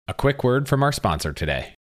A quick word from our sponsor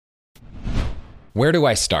today. Where do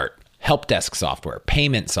I start? Help desk software,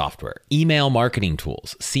 payment software, email marketing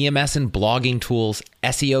tools, CMS and blogging tools,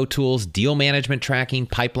 SEO tools, deal management tracking,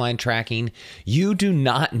 pipeline tracking. You do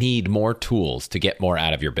not need more tools to get more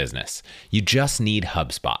out of your business. You just need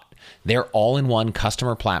HubSpot. Their all-in-one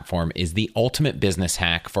customer platform is the ultimate business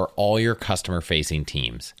hack for all your customer-facing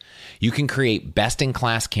teams. You can create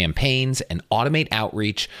best-in-class campaigns and automate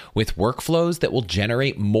outreach with workflows that will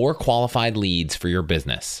generate more qualified leads for your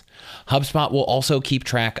business. HubSpot will also keep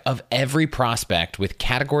track of every prospect with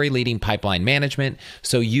category-leading pipeline management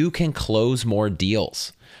so you can close more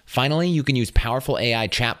deals. Finally, you can use powerful AI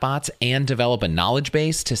chatbots and develop a knowledge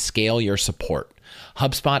base to scale your support.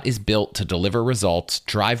 HubSpot is built to deliver results,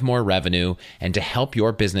 drive more revenue, and to help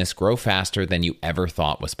your business grow faster than you ever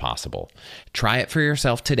thought was possible. Try it for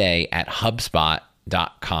yourself today at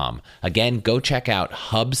HubSpot.com. Again, go check out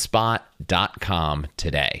HubSpot.com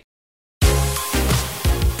today.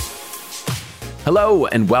 Hello,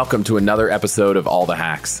 and welcome to another episode of All the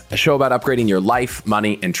Hacks, a show about upgrading your life,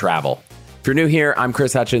 money, and travel. If you're new here, I'm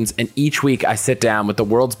Chris Hutchins, and each week I sit down with the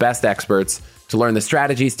world's best experts to learn the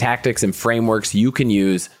strategies, tactics, and frameworks you can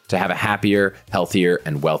use to have a happier, healthier,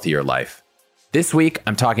 and wealthier life. This week,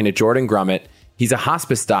 I'm talking to Jordan Grumet. He's a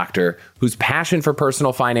hospice doctor whose passion for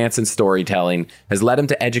personal finance and storytelling has led him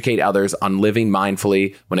to educate others on living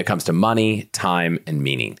mindfully when it comes to money, time, and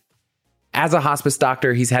meaning. As a hospice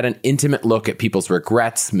doctor, he's had an intimate look at people's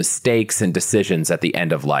regrets, mistakes, and decisions at the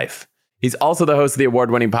end of life. He's also the host of the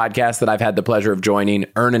award-winning podcast that I've had the pleasure of joining,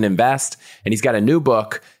 Earn and Invest, and he's got a new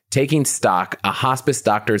book, Taking Stock, a hospice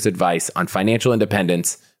doctor's advice on financial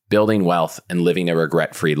independence, building wealth, and living a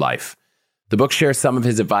regret-free life. The book shares some of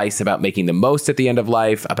his advice about making the most at the end of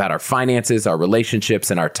life, about our finances, our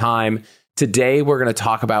relationships, and our time. Today, we're going to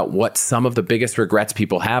talk about what some of the biggest regrets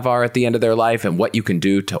people have are at the end of their life and what you can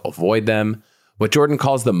do to avoid them, what Jordan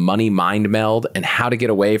calls the money mind meld and how to get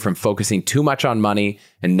away from focusing too much on money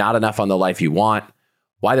and not enough on the life you want,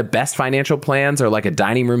 why the best financial plans are like a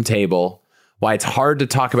dining room table, why it's hard to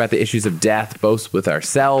talk about the issues of death, both with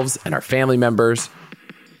ourselves and our family members,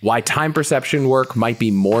 why time perception work might be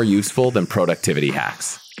more useful than productivity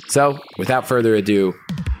hacks. So, without further ado,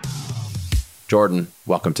 Jordan,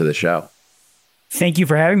 welcome to the show. Thank you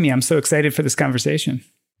for having me. I'm so excited for this conversation.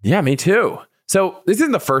 Yeah, me too. So this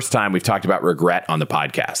isn't the first time we've talked about regret on the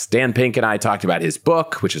podcast. Dan Pink and I talked about his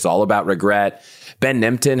book, which is all about regret. Ben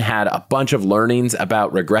Nemtin had a bunch of learnings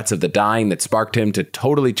about regrets of the dying that sparked him to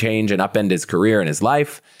totally change and upend his career and his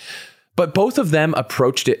life. But both of them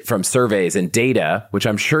approached it from surveys and data, which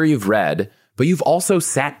I'm sure you've read, but you've also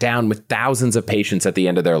sat down with thousands of patients at the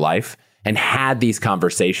end of their life and had these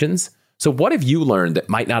conversations. So what have you learned that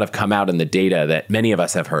might not have come out in the data that many of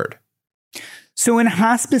us have heard? So in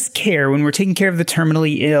hospice care, when we're taking care of the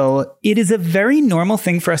terminally ill, it is a very normal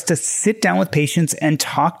thing for us to sit down with patients and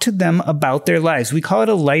talk to them about their lives. We call it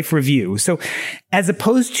a life review. So as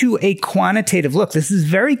opposed to a quantitative look, this is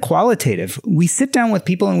very qualitative. We sit down with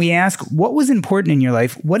people and we ask, what was important in your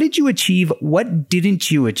life? What did you achieve? What didn't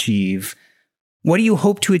you achieve? What do you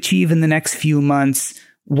hope to achieve in the next few months?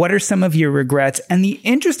 What are some of your regrets? And the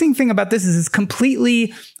interesting thing about this is it's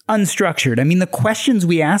completely unstructured. I mean, the questions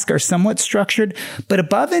we ask are somewhat structured, but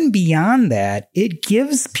above and beyond that, it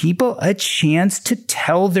gives people a chance to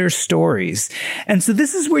tell their stories. And so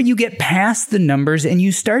this is where you get past the numbers and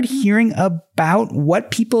you start hearing about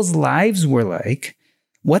what people's lives were like,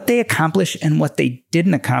 what they accomplished and what they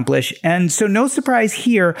didn't accomplish. And so no surprise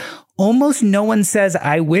here, almost no one says,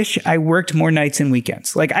 I wish I worked more nights and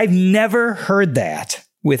weekends. Like I've never heard that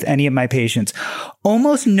with any of my patients.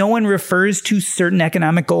 Almost no one refers to certain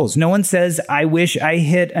economic goals. No one says, I wish I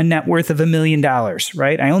hit a net worth of $1 million,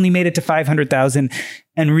 right? I only made it to 500,000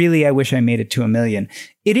 and really I wish I made it to 1 million.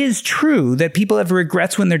 It is true that people have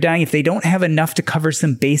regrets when they're dying if they don't have enough to cover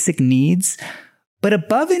some basic needs. But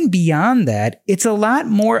above and beyond that, it's a lot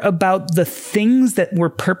more about the things that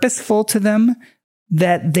were purposeful to them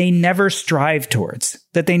that they never strive towards,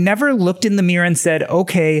 that they never looked in the mirror and said,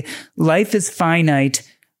 okay, life is finite.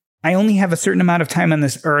 I only have a certain amount of time on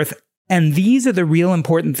this earth. And these are the real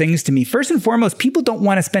important things to me. First and foremost, people don't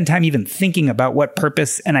want to spend time even thinking about what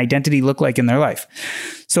purpose and identity look like in their life.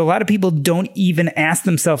 So a lot of people don't even ask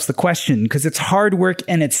themselves the question because it's hard work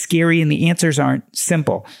and it's scary and the answers aren't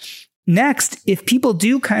simple. Next, if people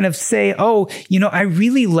do kind of say, oh, I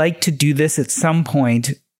really like to do this at some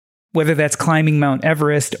point, whether that's climbing Mount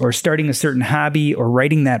Everest or starting a certain hobby or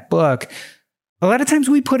writing that book, a lot of times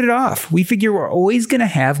we put it off. We figure we're always going to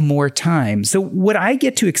have more time. So what I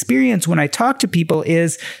get to experience when I talk to people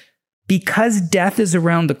is because death is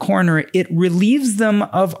around the corner, it relieves them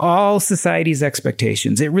of all society's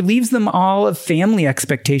expectations. It relieves them all of family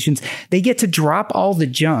expectations. They get to drop all the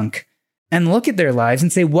junk and look at their lives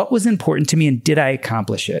and say, what was important to me and did I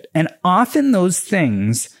accomplish it? And often those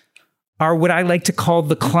things are what I like to call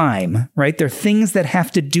the climb, right? They're things that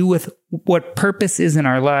have to do with what purpose is in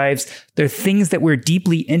our lives. They're things that we're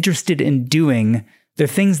deeply interested in doing. They're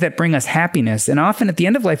things that bring us happiness. And often at the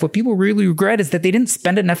end of life, what people really regret is that they didn't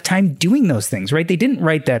spend enough time doing those things, right? They didn't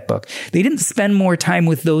write that book. They didn't spend more time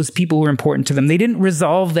with those people who were important to them. They didn't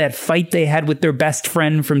resolve that fight they had with their best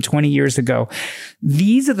friend from 20 years ago.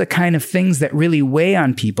 These are the kind of things that really weigh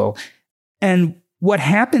on people. And what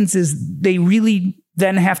happens is they really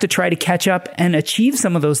then have to try to catch up and achieve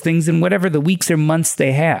some of those things in whatever the weeks or months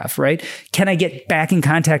they have, right? Can I get back in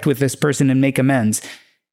contact with this person and make amends?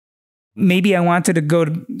 Maybe I wanted to go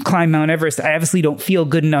to climb Mount Everest. I obviously don't feel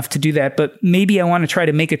good enough to do that, but maybe I want to try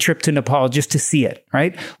to make a trip to Nepal just to see it,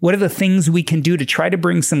 right? What are the things we can do to try to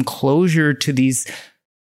bring some closure to these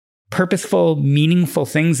purposeful, meaningful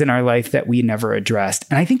things in our life that we never addressed?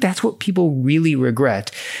 And I think that's what people really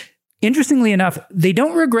regret. Interestingly enough, they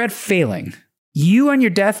don't regret failing. You on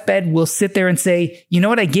your deathbed will sit there and say, you know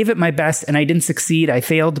what, I gave it my best and I didn't succeed, I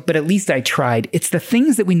failed, but at least I tried. It's the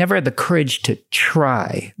things that we never had the courage to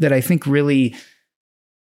try that I think really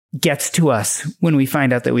gets to us when we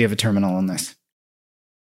find out that we have a terminal illness.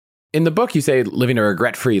 In the book, you say living a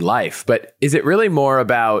regret-free life, but is it really more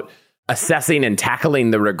about assessing and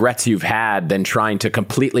tackling the regrets you've had than trying to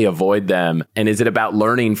completely avoid them? And is it about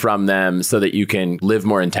learning from them so that you can live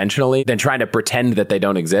more intentionally than trying to pretend that they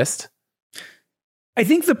don't exist? I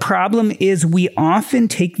think the problem is we often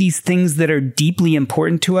take these things that are deeply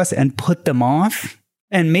important to us and put them off.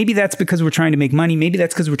 And maybe that's because we're trying to make money. Maybe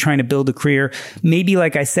that's because we're trying to build a career. Maybe,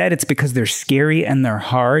 like I said, it's because they're scary and they're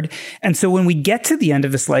hard. And so when we get to the end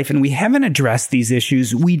of this life and we haven't addressed these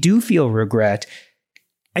issues, we do feel regret.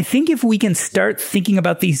 I think if we can start thinking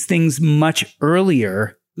about these things much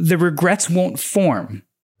earlier, the regrets won't form.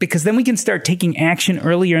 Because then we can start taking action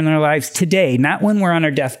earlier in our lives today, not when we're on our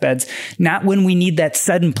deathbeds, not when we need that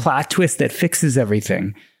sudden plot twist that fixes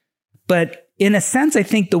everything. But in a sense, I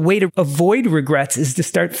think the way to avoid regrets is to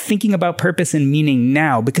start thinking about purpose and meaning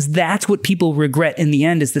now, because that's what people regret in the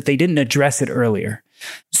end, is that they didn't address it earlier.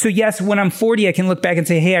 So yes, when I'm 40, I can look back and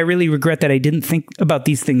say, hey, I really regret that I didn't think about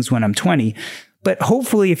these things when I'm 20. But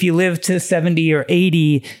hopefully, if you live to 70 or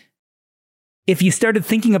 80, if you started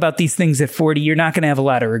thinking about these things at 40, you're not going to have a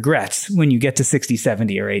lot of regrets when you get to 60,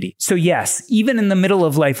 70, or 80. So yes, even in the middle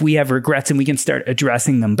of life, we have regrets and we can start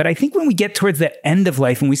addressing them. But I think when we get towards that end of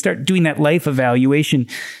life and we start doing that life evaluation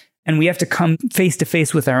and we have to come face to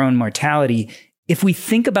face with our own mortality, if we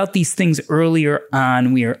think about these things earlier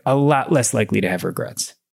on, we are a lot less likely to have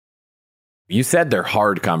regrets. You said they're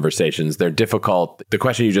hard conversations. They're difficult. The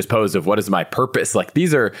question you just posed of what is my purpose? Like,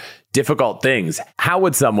 these are difficult things. How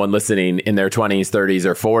would someone listening in their 20s, 30s,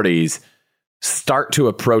 or 40s start to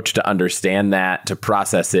approach to understand that, to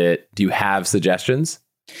process it? Do you have suggestions?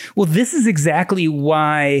 Well, this is exactly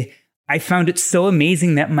why I found it so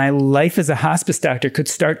amazing that my life as a hospice doctor could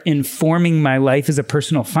start informing my life as a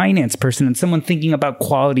personal finance person and someone thinking about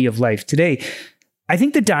quality of life today. I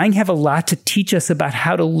think the dying have a lot to teach us about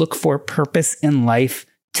how to look for purpose in life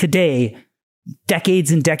today,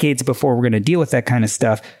 decades and decades before we're going to deal with that kind of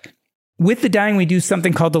stuff. With the dying, we do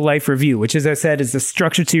something called the life review, which, as I said, is a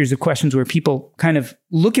structured series of questions where people kind of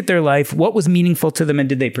look at their life, what was meaningful to them, and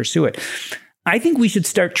did they pursue it? I think we should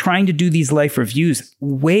start trying to do these life reviews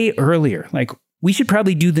way earlier. Like, we should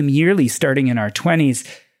probably do them yearly starting in our 20s.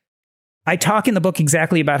 I talk in the book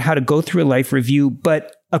exactly about how to go through a life review,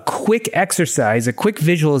 but a quick exercise, a quick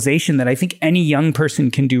visualization that I think any young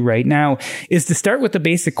person can do right now is to start with the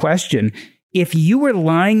basic question. If you were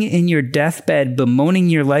lying in your deathbed, bemoaning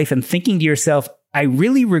your life and thinking to yourself, I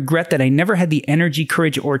really regret that I never had the energy,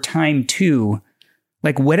 courage, or time to,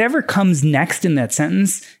 like, whatever comes next in that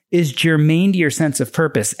sentence is germane to your sense of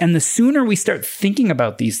purpose. And the sooner we start thinking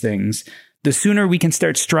about these things, the sooner we can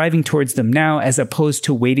start striving towards them now, as opposed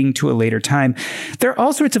to waiting to a later time. There are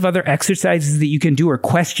all sorts of other exercises that you can do or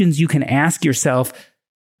questions you can ask yourself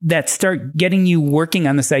that start getting you working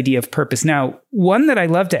on this idea of purpose. Now, one that I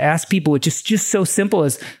love to ask people, which is just so simple,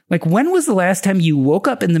 is like, when was the last time you woke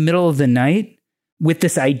up in the middle of the night with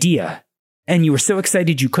this idea and you were so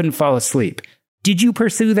excited you couldn't fall asleep? Did you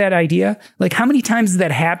pursue that idea? Like, how many times has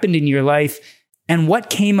that happened in your life and what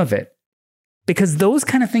came of it? Because those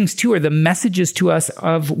kind of things, too, are the messages to us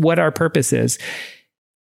of what our purpose is.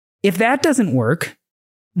 If that doesn't work,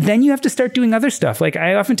 then you have to start doing other stuff. Like,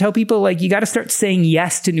 I often tell people, like, you got to start saying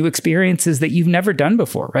yes to new experiences that you've never done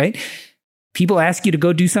before, right? People ask you to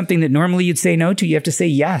go do something that normally you'd say no to. You have to say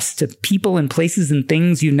yes to people and places and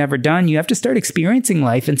things you've never done. You have to start experiencing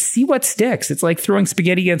life and see what sticks. It's like throwing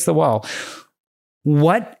spaghetti against the wall.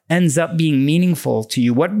 What ends up being meaningful to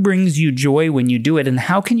you? What brings you joy when you do it? And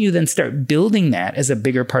how can you then start building that as a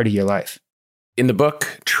bigger part of your life? In the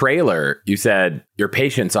book trailer, you said your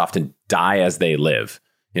patients often die as they live.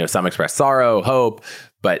 Some express sorrow, hope,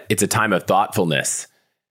 but it's a time of thoughtfulness.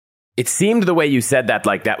 It seemed the way you said that,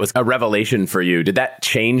 like that was a revelation for you. Did that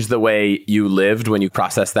change the way you lived when you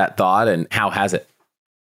processed that thought, and how has it?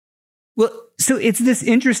 Well, so it's this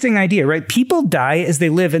interesting idea, right? People die as they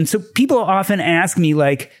live. And so people often ask me,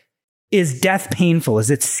 like, is death painful? Is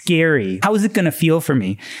it scary? How is it going to feel for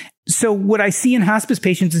me? So what I see in hospice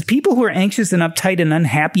patients is people who are anxious and uptight and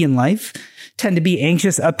unhappy in life tend to be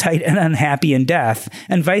anxious, uptight, and unhappy in death,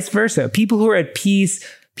 and vice versa. People who are at peace,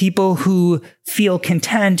 people who feel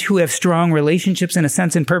content, who have strong relationships and a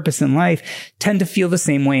sense and purpose in life tend to feel the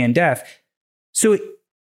same way in death. So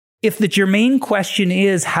if the germane question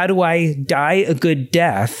is, how do I die a good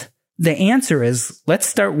death? The answer is, let's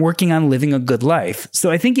start working on living a good life.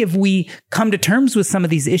 So I think if we come to terms with some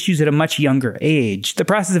of these issues at a much younger age, the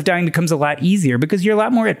process of dying becomes a lot easier because you're a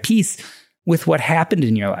lot more at peace with what happened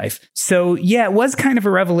in your life. So yeah, it was kind of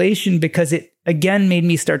a revelation because it again made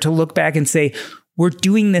me start to look back and say, we're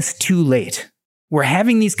doing this too late. We're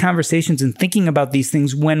having these conversations and thinking about these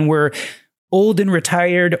things when we're old and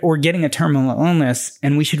retired or getting a terminal illness.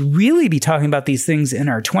 And we should really be talking about these things in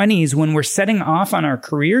our 20s when we're setting off on our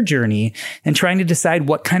career journey and trying to decide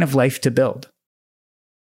what kind of life to build.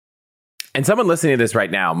 And someone listening to this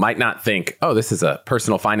right now might not think, oh, this is a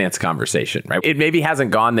personal finance conversation, right? It maybe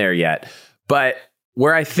hasn't gone there yet. But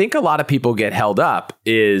where I think a lot of people get held up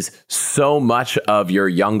is so much of your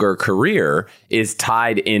younger career is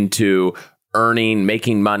tied into earning,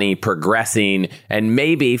 making money, progressing. And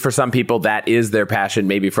maybe for some people that is their passion.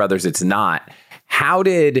 Maybe for others it's not. How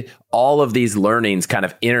did all of these learnings kind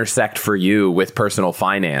of intersect for you with personal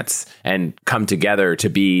finance and come together to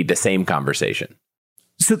be the same conversation?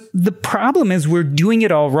 So the problem is we're doing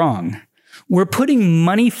it all wrong. We're putting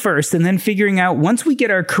money first and then figuring out once we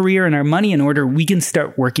get our career and our money in order, we can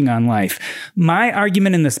start working on life. My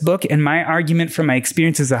argument in this book and my argument from my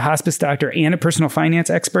experience as a hospice doctor and a personal finance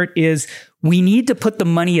expert is we need to put the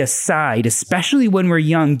money aside, especially when we're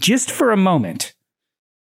young, just for a moment.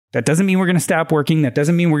 That doesn't mean we're going to stop working. That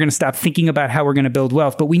doesn't mean we're going to stop thinking about how we're going to build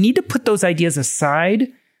wealth, but we need to put those ideas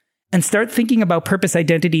aside and start thinking about purpose,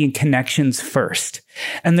 identity, and connections first.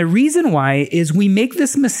 And the reason why is we make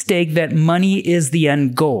this mistake that money is the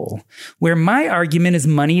end goal, where my argument is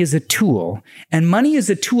money is a tool. And money is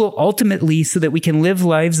a tool ultimately so that we can live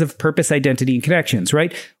lives of purpose, identity, and connections,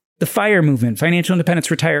 right? The FIRE movement, financial independence,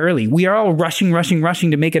 retire early. We are all rushing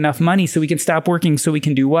to make enough money so we can stop working so we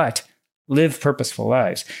can do what? Live purposeful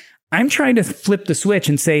lives. I'm trying to flip the switch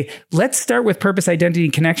and say, let's start with purpose, identity,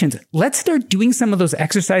 and connections. Let's start doing some of those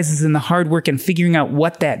exercises and the hard work and figuring out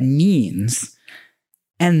what that means.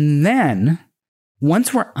 And then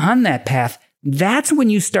once we're on that path, that's when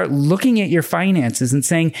you start looking at your finances and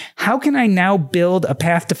saying, how can I now build a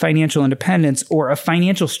path to financial independence or a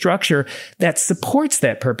financial structure that supports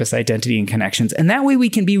that purpose, identity, and connections? And that way we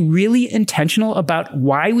can be really intentional about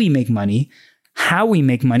why we make money, how we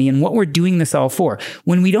make money, and what we're doing this all for.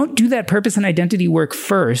 When we don't do that purpose and identity work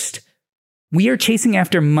first, we are chasing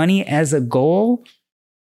after money as a goal.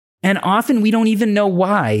 And often we don't even know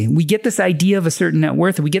why. We get this idea of a certain net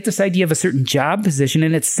worth, we get this idea of a certain job position,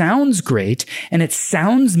 and it sounds great and it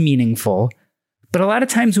sounds meaningful. But a lot of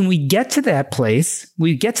times when we get to that place,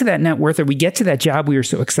 we get to that net worth, or we get to that job we were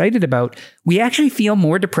so excited about, we actually feel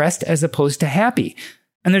more depressed as opposed to happy.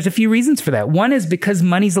 And there's a few reasons for that. One is because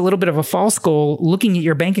money's a little bit of a false goal. Looking at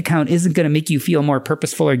your bank account isn't going to make you feel more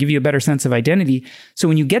purposeful or give you a better sense of identity. So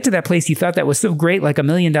when you get to that place you thought that was so great, like $1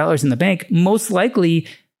 million in the bank, most likely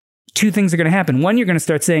two things are going to happen. One, you're going to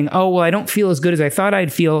start saying, oh, well, I don't feel as good as I thought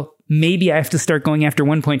I'd feel. Maybe I have to start going after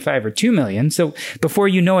 1.5 or 2 million. So before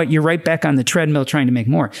you know it, you're right back on the treadmill trying to make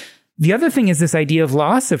more. The other thing is this idea of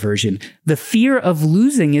loss aversion. The fear of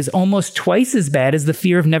losing is almost twice as bad as the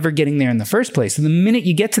fear of never getting there in the first place. So the minute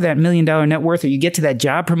you get to that $1 million net worth, or you get to that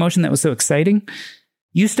job promotion that was so exciting,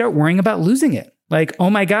 you start worrying about losing it. Like, oh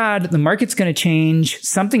my God, the market's going to change.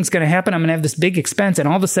 Something's going to happen. I'm going to have this big expense. And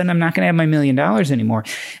all of a sudden, I'm not going to have my $1 million anymore.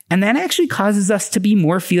 And that actually causes us to be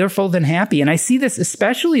more fearful than happy. And I see this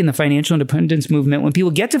especially in the financial independence movement. When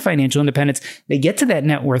people get to financial independence, they get to that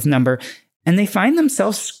net worth number, and they find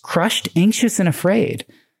themselves crushed, anxious, and afraid.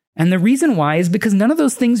 And the reason why is because none of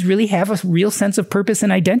those things really have a real sense of purpose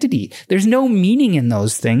and identity. There's no meaning in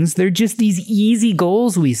those things. They're just these easy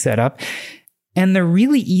goals we set up. And they're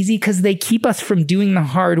really easy because they keep us from doing the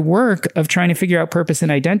hard work of trying to figure out purpose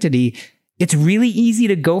and identity. It's really easy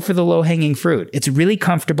to go for the low-hanging fruit. It's really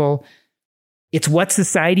comfortable. It's what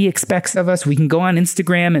society expects of us. We can go on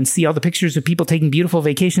Instagram and see all the pictures of people taking beautiful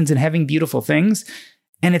vacations and having beautiful things.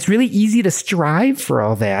 And it's really easy to strive for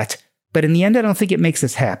all that. But in the end, I don't think it makes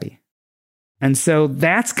us happy. And so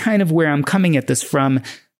that's kind of where I'm coming at this from.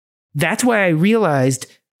 That's why I realized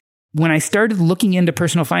when I started looking into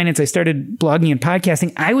personal finance, I started blogging and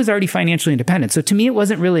podcasting, I was already financially independent. So to me, it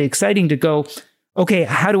wasn't really exciting to go, okay,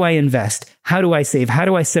 how do I invest? How do I save? How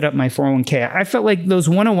do I set up my 401k? I felt like those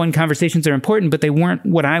 101 conversations are important, but they weren't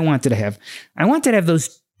what I wanted to have. I wanted to have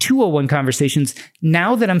those 201 conversations.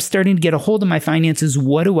 Now that I'm starting to get a hold of my finances,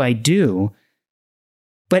 what do I do?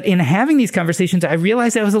 But in having these conversations, I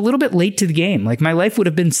realized I was a little bit late to the game. Like my life would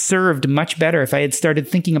have been served much better if I had started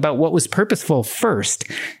thinking about what was purposeful first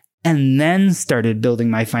and then started building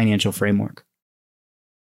my financial framework.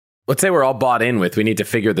 Let's say we're all bought in with, we need to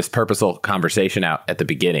figure this purposeful conversation out at the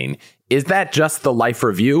beginning. Is that just the life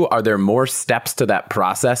review? Are there more steps to that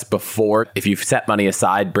process before, if you've set money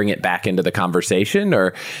aside, bring it back into the conversation?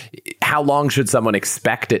 Or how long should someone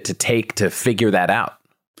expect it to take to figure that out?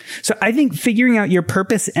 So I think figuring out your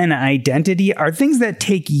purpose and identity are things that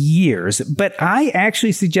take years, but I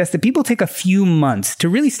actually suggest that people take a few months to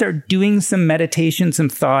really start doing some meditation, some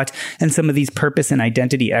thought, and some of these purpose and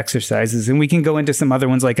identity exercises. And we can go into some other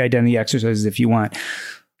ones like identity exercises if you want.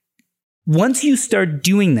 Once you start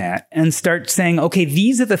doing that and start saying, okay,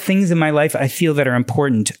 these are the things in my life I feel that are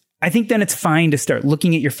important, I think then it's fine to start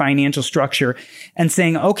looking at your financial structure and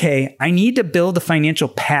saying, okay, I need to build a financial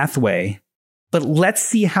pathway. But let's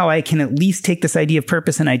see how I can at least take this idea of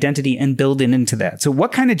purpose and identity and build it into that. So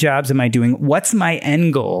what kind of jobs am I doing? What's my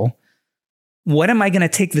end goal? What am I going to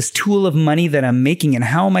take this tool of money that I'm making and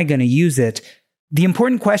how am I going to use it? The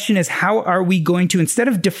important question is, how are we going to, instead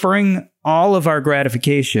of deferring all of our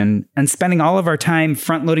gratification and spending all of our time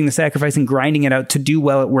front-loading the sacrifice and grinding it out to do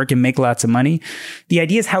well at work and make lots of money, the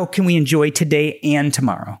idea is how can we enjoy today and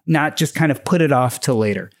tomorrow, not just kind of put it off till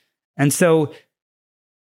later. And so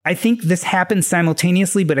I think this happens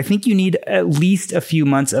simultaneously, but I think you need at least a few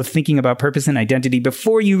months of thinking about purpose and identity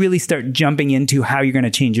before you really start jumping into how you're going to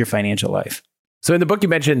change your financial life. So in the book, you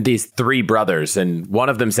mentioned these three brothers, and one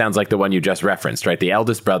of them sounds like the one you just referenced, right? The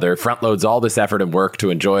eldest brother front loads all this effort and work to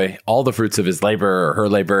enjoy all the fruits of his labor or her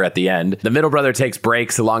labor at the end. The middle brother takes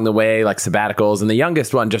breaks along the way, like sabbaticals, and the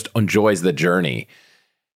youngest one just enjoys the journey.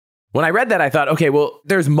 When I read that, I thought, okay, well,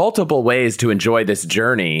 there's multiple ways to enjoy this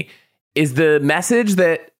journey. Is the message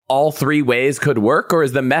that all three ways could work, or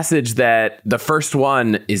is the message that the first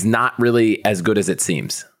one is not really as good as it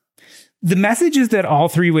seems? The message is that all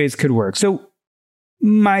three ways could work. So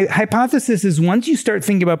my hypothesis is once you start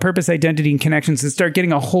thinking about purpose, identity, and connections and start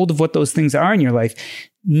getting a hold of what those things are in your life,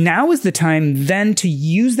 now is the time then to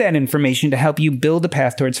use that information to help you build a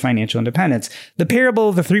path towards financial independence. The parable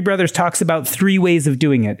of the three brothers talks about three ways of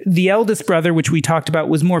doing it. The eldest brother, which we talked about,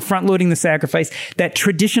 was more front-loading the sacrifice, that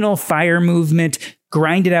traditional FIRE movement,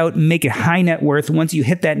 grind it out, make it high net worth. Once you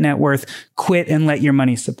hit that net worth, quit and let your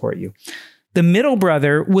money support you. The middle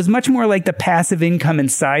brother was much more like the passive income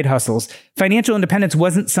and side hustles. Financial independence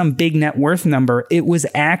wasn't some big net worth number. It was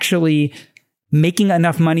actually making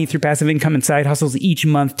enough money through passive income and side hustles each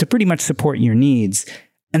month to pretty much support your needs.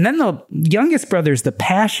 And then the youngest brother is the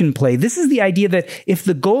passion play. This is the idea that if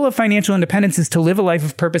the goal of financial independence is to live a life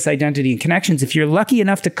of purpose, identity, and connections, if you're lucky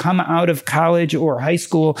enough to come out of college or high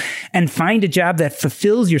school and find a job that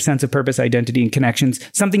fulfills your sense of purpose, identity, and connections,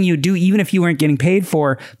 something you do even if you weren't getting paid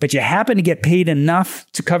for, but you happen to get paid enough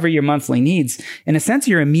to cover your monthly needs, in a sense,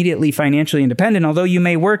 you're immediately financially independent, although you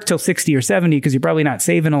may work till 60 or 70 because you're probably not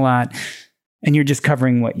saving a lot and you're just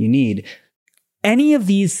covering what you need. Any of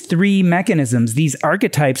these three mechanisms, these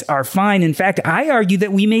archetypes, are fine. In fact, I argue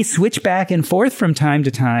that we may switch back and forth from time to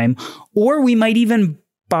time, or we might even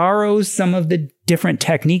borrow some of the different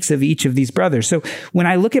techniques of each of these brothers. So when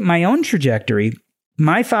I look at my own trajectory,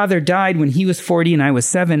 my father died when he was 40 and I was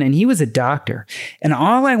 7, and he was a doctor. And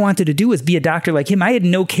all I wanted to do was be a doctor like him. I had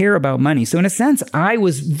no care about money. So in a sense, I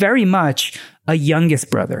was very much a youngest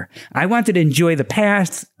brother. I wanted to enjoy the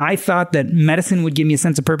past. I thought that medicine would give me a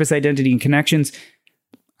sense of purpose, identity, and connections.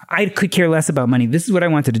 I could care less about money. This is what I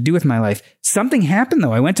wanted to do with my life. Something happened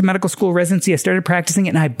though. I went to medical school residency. I started practicing it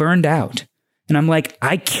and I burned out. And I'm like,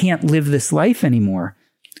 I can't live this life anymore.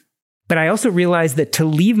 But I also realized that to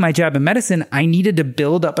leave my job in medicine, I needed to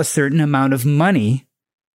build up a certain amount of money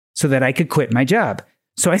so that I could quit my job.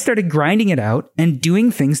 So I started grinding it out and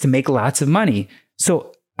doing things to make lots of money.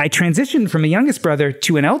 So I transitioned from a youngest brother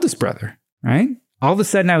to an eldest brother, right? All of a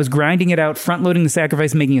sudden, I was grinding it out, front-loading the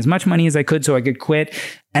sacrifice, making as much money as I could so I could quit,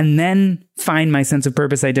 and then find my sense of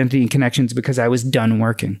purpose, identity, and connections because I was done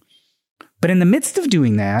working. But in the midst of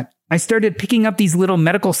doing that, I started picking up these little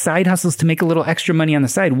medical side hustles to make a little extra money on the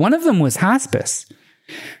side. One of them was hospice.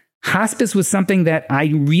 Hospice was something that I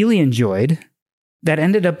really enjoyed that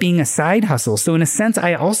ended up being a side hustle. So in a sense,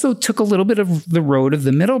 I also took a little bit of the road of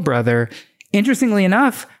the middle brother. Interestingly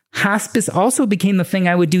enough, hospice also became the thing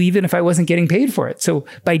I would do even if I wasn't getting paid for it. So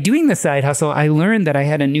by doing the side hustle, I learned that I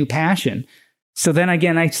had a new passion. So then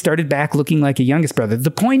again, I started back looking like a youngest brother.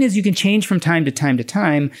 The point is you can change from time to time to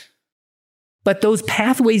time, but those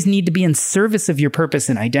pathways need to be in service of your purpose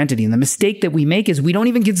and identity. And the mistake that we make is we don't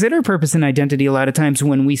even consider purpose and identity a lot of times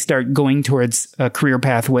when we start going towards a career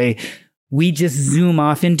pathway. We just zoom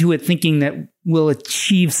off into it thinking that we'll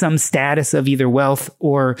achieve some status of either wealth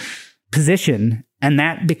or position. And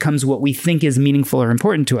that becomes what we think is meaningful or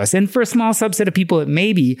important to us. And for a small subset of people, it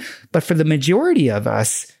may be. But for the majority of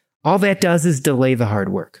us, all that does is delay the hard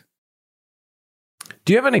work.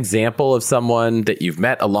 Do you have an example of someone that you've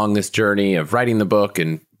met along this journey of writing the book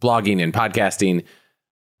and blogging and podcasting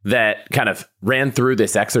that kind of ran through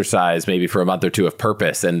this exercise maybe for a month or two of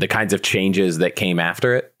purpose and the kinds of changes that came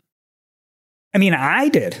after it? I mean, I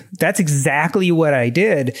did. That's exactly what I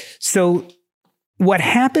did. So what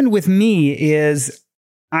happened with me is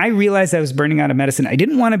I realized I was burning out of medicine. I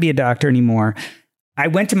didn't want to be a doctor anymore. I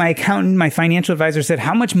went to my accountant, my financial advisor said,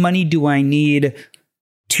 how much money do I need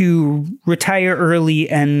to retire early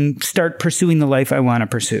and start pursuing the life I want to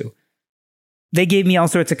pursue? They gave me all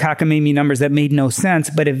sorts of cockamamie numbers that made no sense.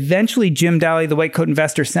 But eventually, Jim Daly, the white coat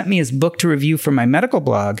investor, sent me his book to review for my medical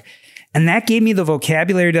blog. And that gave me the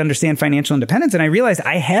vocabulary to understand financial independence. And I realized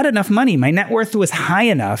I had enough money. My net worth was high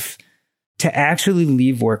enough to actually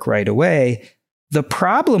leave work right away. The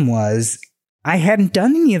problem was I hadn't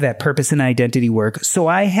done any of that purpose and identity work. So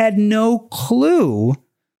I had no clue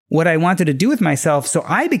what I wanted to do with myself. So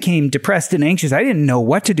I became depressed and anxious. I didn't know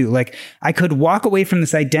what to do. Like I could walk away from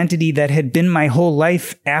this identity that had been my whole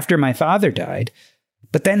life after my father died.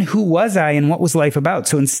 But then who was I and what was life about?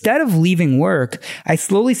 So instead of leaving work, I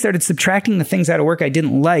slowly started subtracting the things out of work I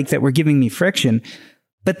didn't like that were giving me friction.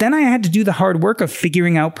 But then I had to do the hard work of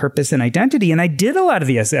figuring out purpose and identity. And I did a lot of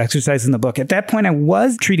the exercises in the book. At that point, I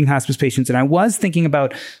was treating hospice patients and I was thinking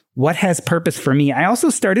about what has purpose for me. I also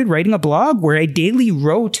started writing a blog where I daily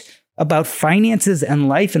wrote about finances and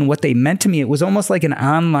life and what they meant to me. It was almost like an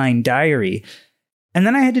online diary. And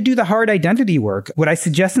then I had to do the hard identity work. What I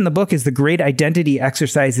suggest in the book is the great identity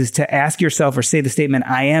exercise is to ask yourself or say the statement,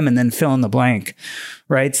 I am, and then fill in the blank,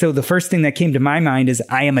 right? So the first thing that came to my mind is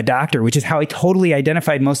I am a doctor, which is how I totally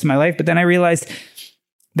identified most of my life. But then I realized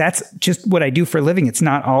that's just what I do for a living. It's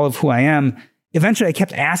not all of who I am. Eventually, I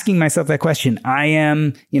kept asking myself that question. I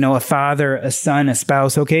am, a father, a son, a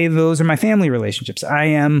spouse. Okay, those are my family relationships. I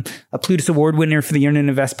am a Plutus Award winner for the Earn and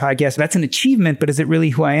Invest podcast. That's an achievement, but is it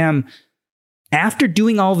really who I am? After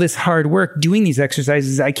doing all this hard work, doing these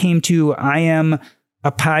exercises, I came to I am a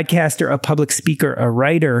podcaster, a public speaker, a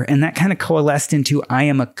writer, and that kind of coalesced into I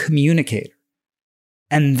am a communicator.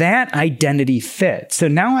 And that identity fit. So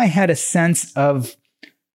now I had a sense of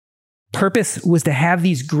purpose was to have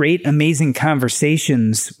these great, amazing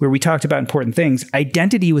conversations where we talked about important things.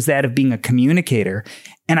 Identity was that of being a communicator.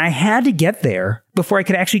 And I had to get there before I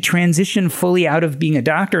could actually transition fully out of being a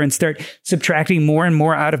doctor and start subtracting more and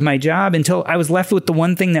more out of my job until I was left with the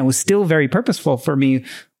one thing that was still very purposeful for me,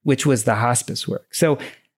 which was the hospice work. So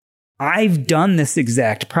I've done this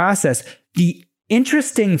exact process. The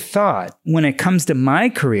interesting thought when it comes to my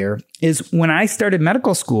career is when I started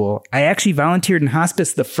medical school, I actually volunteered in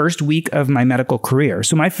hospice the first week of my medical career.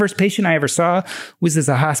 So my first patient I ever saw was as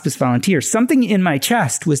a hospice volunteer. Something in my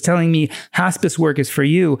chest was telling me hospice work is for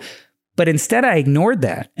you. But instead, I ignored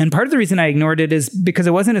that. And part of the reason I ignored it is because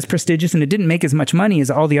it wasn't as prestigious and it didn't make as much money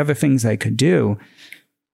as all the other things I could do.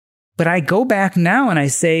 But I go back now and I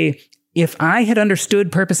say, if I had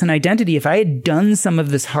understood purpose and identity, if I had done some of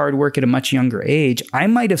this hard work at a much younger age, I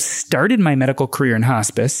might have started my medical career in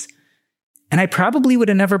hospice and I probably would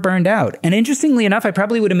have never burned out. And interestingly enough, I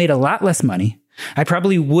probably would have made a lot less money. I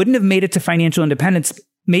probably wouldn't have made it to financial independence,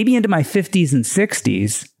 maybe into my 50s and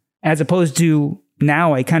 60s, as opposed to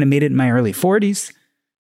now I kind of made it in my early 40s.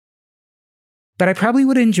 But I probably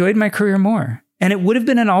would have enjoyed my career more. And it would have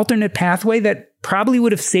been an alternate pathway that probably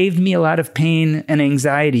would have saved me a lot of pain and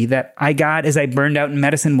anxiety that I got as I burned out in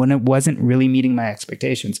medicine when it wasn't really meeting my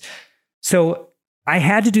expectations. So I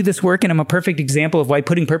had to do this work, and I'm a perfect example of why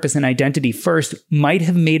putting purpose and identity first might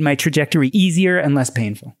have made my trajectory easier and less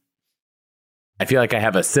painful. I feel like I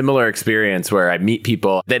have a similar experience where I meet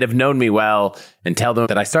people that have known me well and tell them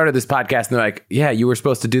that I started this podcast. And they're like, yeah, you were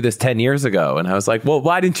supposed to do this 10 years ago. And I was like, well,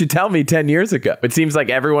 why didn't you tell me 10 years ago? It seems like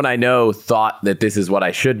everyone I know thought that this is what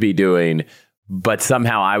I should be doing, but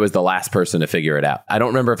somehow I was the last person to figure it out. I don't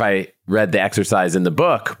remember if I read the exercise in the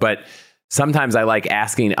book, but sometimes I like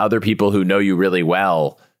asking other people who know you really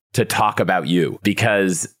well to talk about you,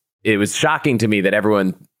 because it was shocking to me that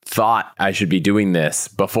everyone thought I should be doing this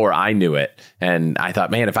before I knew it. And I thought,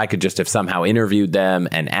 man, if I could just have somehow interviewed them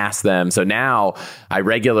and asked them. So now I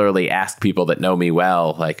regularly ask people that know me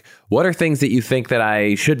well, like, what are things that you think that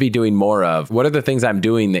I should be doing more of? What are the things I'm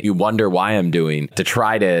doing that you wonder why I'm doing, to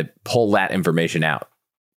try to pull that information out?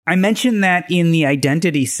 I mentioned that in the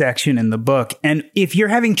identity section in the book. And if you're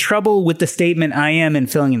having trouble with the statement, I am,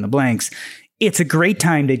 and filling in the blanks, it's a great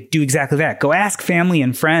time to do exactly that. Go ask family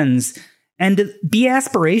and friends and to be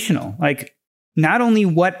aspirational. Like, not only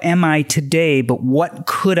what am I today, but what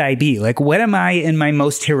could I be? Like, what am I in my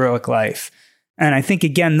most heroic life? And I think,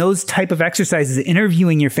 again, those type of exercises,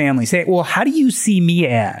 interviewing your family, say, well, how do you see me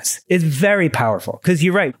as? Is very powerful, because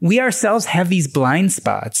you're right. We ourselves have these blind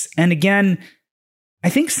spots. And again, I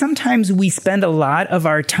think sometimes we spend a lot of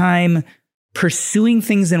our time pursuing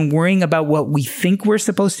things and worrying about what we think we're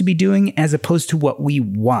supposed to be doing as opposed to what we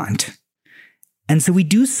want. And so we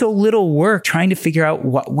do so little work trying to figure out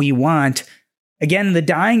what we want. Again, the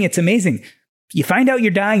dying, it's amazing. You find out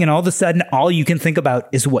you're dying and all of a sudden, all you can think about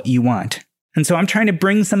is what you want. And so I'm trying to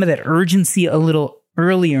bring some of that urgency a little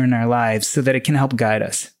earlier in our lives so that it can help guide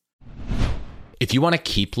us. If you want to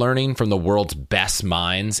keep learning from the world's best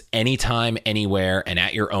minds anytime, anywhere, and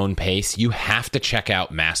at your own pace, you have to check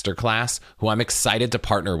out Masterclass, who I'm excited to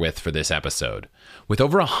partner with for this episode. With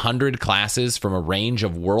over 100 classes from a range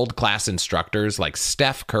of world-class instructors like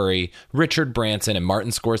Steph Curry, Richard Branson, and Martin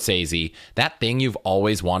Scorsese, that thing you've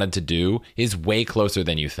always wanted to do is way closer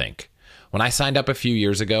than you think. When I signed up a few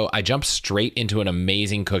years ago, I jumped straight into an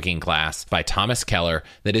amazing cooking class by Thomas Keller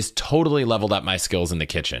that has totally leveled up my skills in the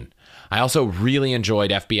kitchen. I also really enjoyed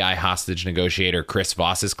FBI hostage negotiator Chris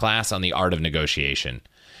Voss's class on the art of negotiation.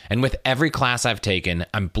 And with every class I've taken,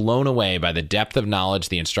 I'm blown away by the depth of knowledge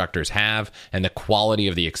the instructors have and the quality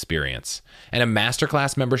of the experience. And a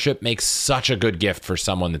Masterclass membership makes such a good gift for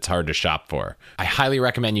someone that's hard to shop for. I highly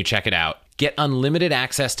recommend you check it out. Get unlimited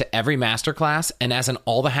access to every Masterclass, and as an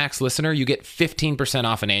All the Hacks listener, you get 15%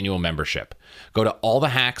 off an annual membership. Go to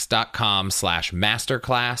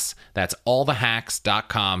allthehacks.com/masterclass. That's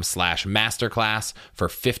allthehacks.com/masterclass for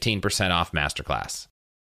 15% off Masterclass.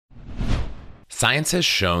 Science has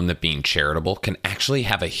shown that being charitable can actually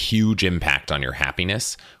have a huge impact on your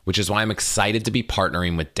happiness, which is why I'm excited to be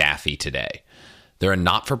partnering with Daffy today. They're a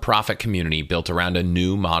not-for-profit community built around a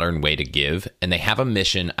new modern way to give, and they have a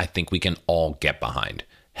mission I think we can all get behind: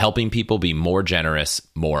 helping people be more generous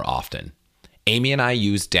more often. Amy and I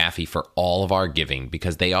use Daffy for all of our giving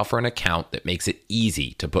because they offer an account that makes it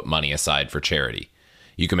easy to put money aside for charity.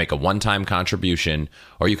 You can make a one-time contribution,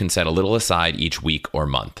 or you can set a little aside each week or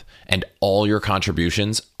month, and all your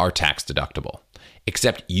contributions are tax deductible.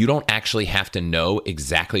 Except you don't actually have to know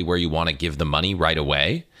exactly where you want to give the money right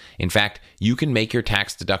away. In fact, you can make your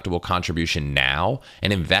tax-deductible contribution now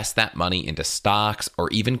and invest that money into stocks or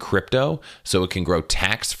even crypto so it can grow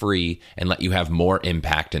tax-free and let you have more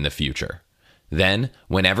impact in the future. Then,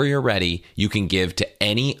 whenever you're ready, you can give to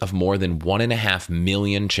any of more than 1.5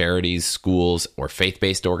 million charities, schools, or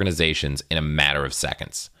faith-based organizations in a matter of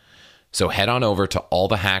seconds. So head on over to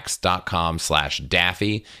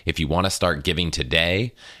allthehacks.com/Daffy if you want to start giving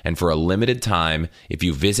today. And for a limited time, if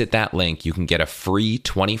you visit that link, you can get a free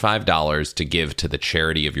 $25 to give to the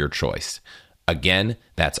charity of your choice. Again,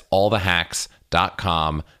 that's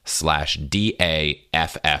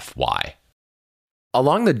allthehacks.com/DAFFY.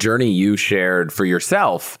 Along the journey you shared for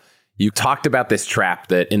yourself, you talked about this trap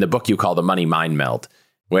that in the book you call the money mind meld,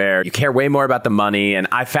 where you care way more about the money. And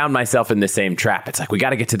I found myself in the same trap. It's like, we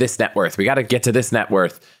got to get to this net worth. We got to get to this net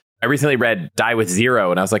worth. I recently read Die with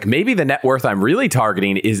Zero, and I was like, maybe the net worth I'm really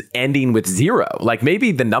targeting is ending with zero. Like,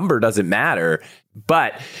 maybe the number doesn't matter.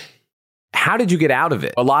 But how did you get out of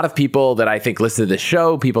it? A lot of people that I think listen to this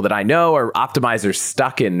show, people that I know, are optimizers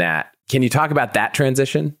stuck in that. Can you talk about that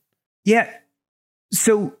transition? Yeah.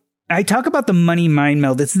 So I talk about the money mind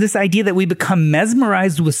meld. It's this idea that we become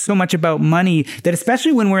mesmerized with so much about money that,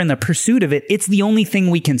 especially when we're in the pursuit of it, it's the only thing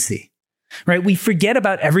we can see, right? We forget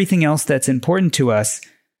about everything else that's important to us.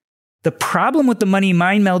 The problem with the money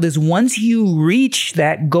mind meld is once you reach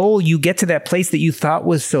that goal, you get to that place that you thought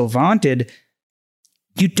was so vaunted,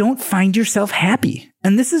 you don't find yourself happy.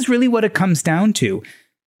 And this is really what it comes down to.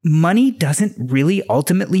 Money doesn't really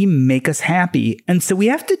ultimately make us happy. And so we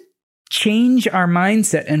have to change our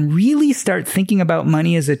mindset and really start thinking about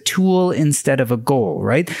money as a tool instead of a goal,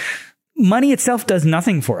 right? Money itself does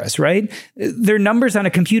nothing for us, right? They're numbers on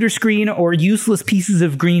a computer screen or useless pieces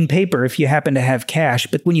of green paper if you happen to have cash.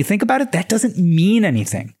 But when you think about it, that doesn't mean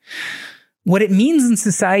anything. What it means in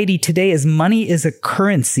society today is money is a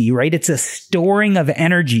currency, right? It's a storing of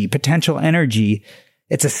energy, potential energy.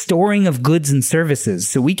 It's a storing of goods and services.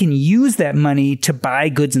 So we can use that money to buy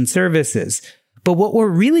goods and services. But what we're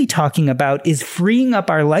really talking about is freeing up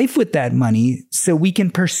our life with that money so we can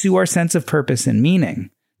pursue our sense of purpose and meaning.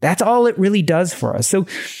 That's all it really does for us. So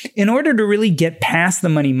in order to really get past the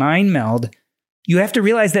money mind meld, you have to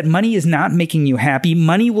realize that money is not making you happy.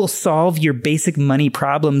 Money will solve your basic money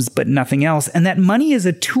problems, but nothing else. And that money is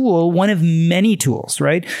a tool, one of many tools,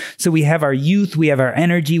 right? So we have our youth, we have our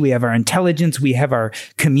energy, we have our intelligence, we have our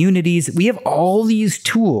communities. We have all these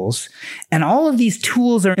tools. And all of these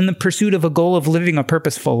tools are in the pursuit of a goal of living a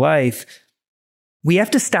purposeful life. We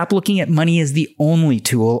have to stop looking at money as the only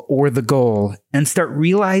tool or the goal and start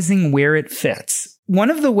realizing where it fits.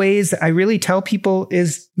 One of the ways I really tell people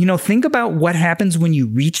is, think about what happens when you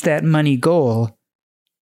reach that money goal.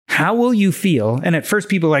 How will you feel? And at first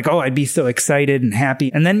people are like, oh, I'd be so excited and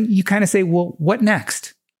happy. And then you kind of say, well, what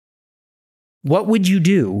next? What would you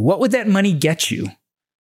do? What would that money get you?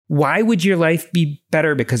 Why would your life be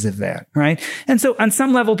better because of that, right? And so on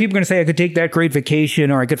some level, people are going to say, I could take that great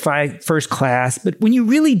vacation or I could fly first class. But when you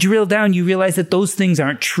really drill down, you realize that those things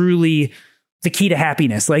aren't truly the key to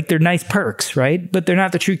happiness. Like they're nice perks, right? But they're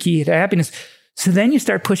not the true key to happiness. So then you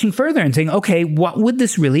start pushing further and saying, okay, what would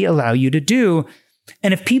this really allow you to do?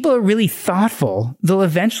 And if people are really thoughtful, they'll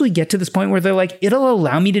eventually get to this point where they're like, it'll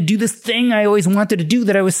allow me to do this thing I always wanted to do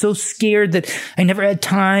that I was so scared that I never had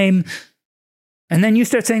time. And then you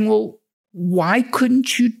start saying, well, why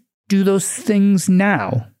couldn't you do those things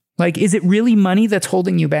now? Like, is it really money that's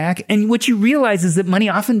holding you back? And what you realize is that money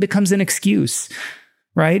often becomes an excuse,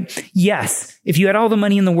 right? Yes, if you had all the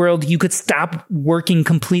money in the world, you could stop working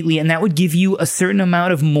completely, and that would give you a certain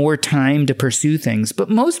amount of more time to pursue things. But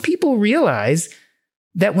most people realize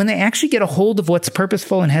that when they actually get a hold of what's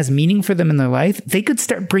purposeful and has meaning for them in their life, they could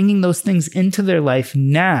start bringing those things into their life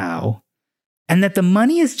now. And that the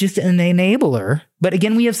money is just an enabler. But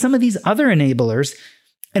again, we have some of these other enablers.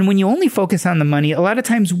 And when you only focus on the money, a lot of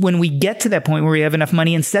times when we get to that point where we have enough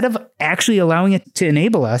money, instead of actually allowing it to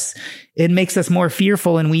enable us, it makes us more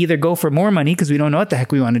fearful. And we either go for more money because we don't know what the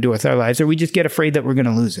heck we want to do with our lives, or we just get afraid that we're going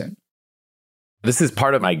to lose it. This is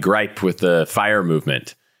part of my gripe with the FIRE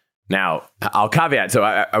movement. Now, I'll caveat. So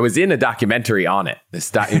I was in a documentary on it,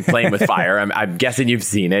 in Playing with Fire. I'm guessing you've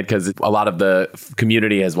seen it because a lot of the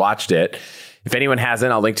community has watched it. If anyone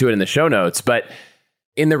hasn't, I'll link to it in the show notes. But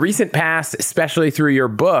in the recent past, especially through your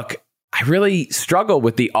book, I really struggle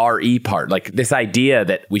with the RE part, like this idea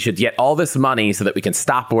that we should get all this money so that we can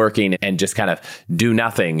stop working and just kind of do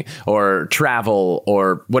nothing or travel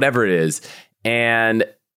or whatever it is. And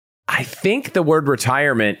I think the word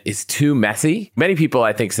retirement is too messy. Many people,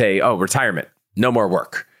 I think, say, oh, retirement, no more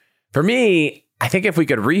work. For me, I think if we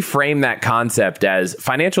could reframe that concept as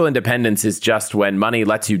financial independence is just when money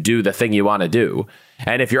lets you do the thing you want to do.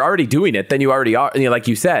 And if you're already doing it, then you already are. Like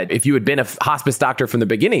you said, if you had been a hospice doctor from the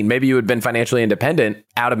beginning, maybe you would have been financially independent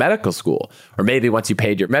out of medical school, or maybe once you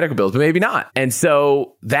paid your medical bills, but maybe not. And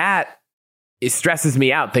so that stresses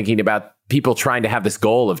me out thinking about people trying to have this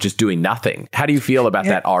goal of just doing nothing. How do you feel about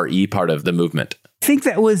that RE part of the movement? I think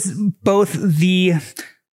that was both the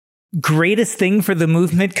greatest thing for the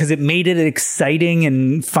movement because it made it exciting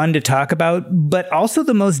and fun to talk about, but also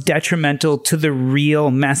the most detrimental to the real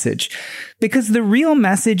message. Because the real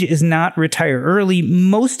message is not retire early.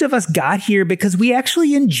 Most of us got here because we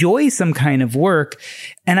actually enjoy some kind of work.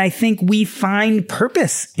 And I think we find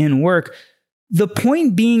purpose in work. The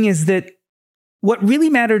point being is that what really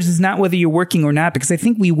matters is not whether you're working or not, because I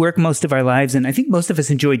think we work most of our lives, and I think most of us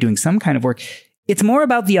enjoy doing some kind of work. It's more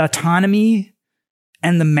about the autonomy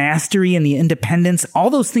and the mastery and the independence, all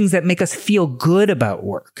those things that make us feel good about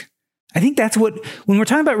work. I think that's what, when we're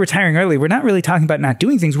talking about retiring early, we're not really talking about not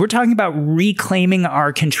doing things. We're talking about reclaiming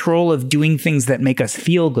our control of doing things that make us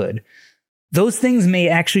feel good. Those things may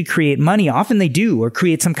actually create money. Often they do, or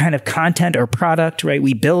create some kind of content or product, right?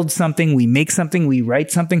 We build something, we make something, we write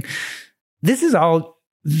something. This is all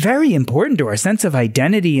very important to our sense of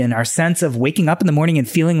identity and our sense of waking up in the morning and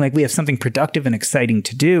feeling like we have something productive and exciting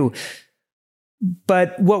to do.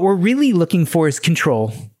 But what we're really looking for is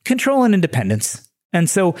control and independence. And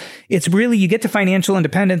so it's really, you get to financial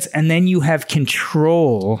independence and then you have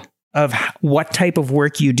control of what type of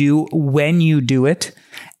work you do, when you do it,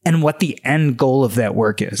 and what the end goal of that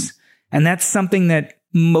work is. And that's something that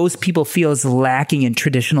most people feel is lacking in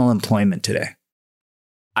traditional employment today?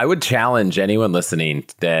 I would challenge anyone listening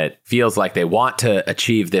that feels like they want to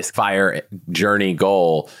achieve this FIRE journey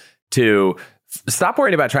goal to stop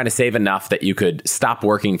worrying about trying to save enough that you could stop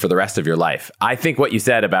working for the rest of your life. I think what you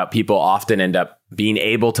said about people often end up being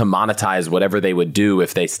able to monetize whatever they would do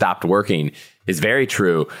if they stopped working is very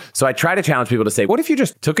true. So I try to challenge people to say, what if you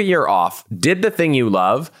just took a year off, did the thing you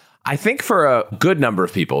love? I think for a good number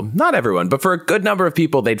of people, not everyone, but for a good number of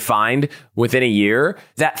people, they'd find within a year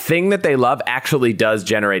that thing that they love actually does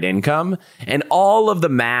generate income. And all of the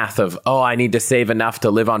math of, oh, I need to save enough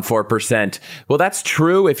to live on 4%. Well, that's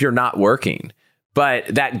true if you're not working. But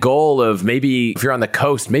that goal of maybe if you're on the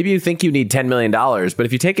coast, maybe you think you need $10 million. But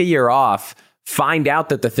if you take a year off, find out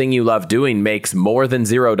that the thing you love doing makes more than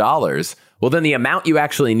 $0. Well, then the amount you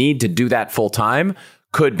actually need to do that full time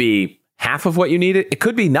could be half of what you need. It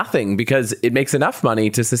could be nothing because it makes enough money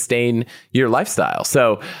to sustain your lifestyle.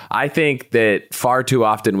 So I think that far too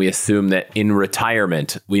often we assume that in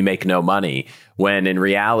retirement, we make no money, when in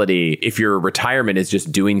reality, if your retirement is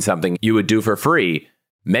just doing something you would do for free,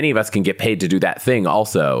 many of us can get paid to do that thing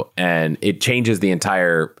also. And it changes the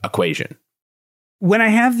entire equation. When I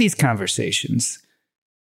have these conversations,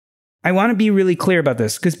 I want to be really clear about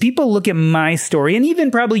this because people look at my story and even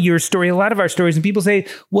probably your story, a lot of our stories, and people say,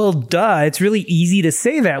 well, duh, it's really easy to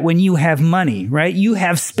say that when you have money, right? You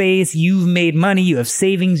have space, you've made money, you have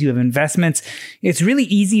savings, you have investments. It's really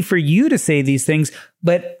easy for you to say these things,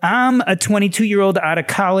 but I'm a 22-year-old out of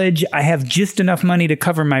college. I have just enough money to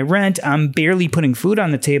cover my rent. I'm barely putting food on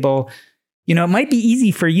the table. You know, it might be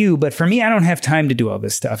easy for you, but for me, I don't have time to do all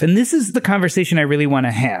this stuff. And this is the conversation I really want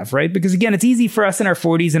to have, right? Because again, it's easy for us in our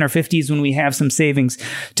 40s and our 50s when we have some savings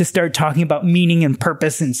to start talking about meaning and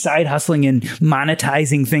purpose and side hustling and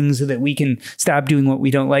monetizing things so that we can stop doing what we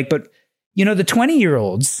don't like. But, you know, the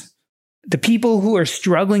 20-year-olds, the people who are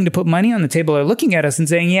struggling to put money on the table are looking at us and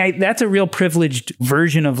saying, yeah, that's a real privileged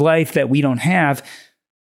version of life that we don't have.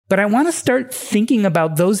 But I want to start thinking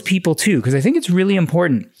about those people too, because I think it's really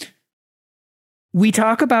important. We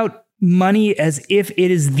talk about money as if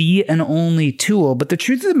it is the and only tool, but the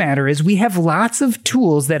truth of the matter is we have lots of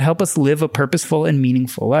tools that help us live a purposeful and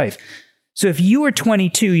meaningful life. So if you were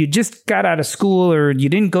 22, you just got out of school or you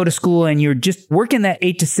didn't go to school and you're just working that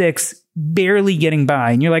 8 to 6, barely getting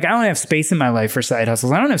by, and you're like, I don't have space in my life for side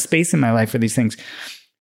hustles. I don't have space in my life for these things.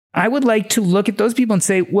 I would like to look at those people and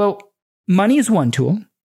say, well, money is one tool,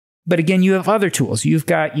 but again, you have other tools. You've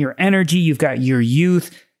got your energy, you've got your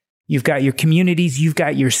youth, you've got your communities, you've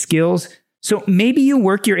got your skills. So maybe you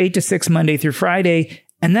work your 8 to 6 Monday through Friday,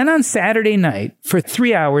 and then on Saturday night for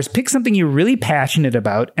 3 hours, pick something you're really passionate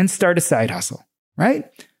about and start a side hustle, right?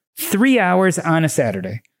 3 hours on a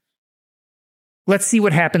Saturday. Let's see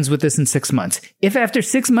what happens with this in 6 months. If after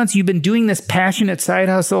 6 months you've been doing this passionate side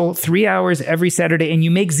hustle 3 hours every Saturday and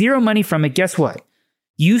you make zero money from it, guess what?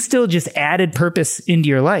 You still just added purpose into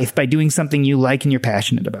your life by doing something you like and you're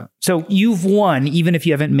passionate about. So you've won even if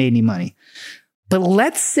you haven't made any money. But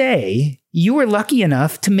let's say you were lucky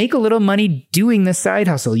enough to make a little money doing this side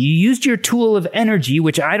hustle. You used your tool of energy,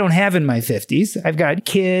 which I don't have in my 50s. I've got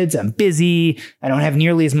kids, I'm busy, I don't have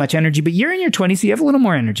nearly as much energy, but you're in your 20s, so you have a little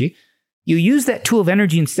more energy. You use that tool of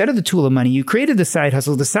energy instead of the tool of money. You created the side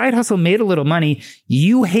hustle. The side hustle made a little money.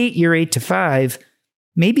 You hate your 8 to 5.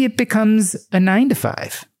 Maybe it becomes a 9 to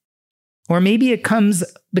 5. Or maybe it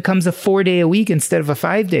becomes a 4-day a week instead of a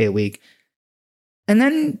 5-day a week. And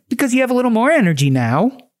then because you have a little more energy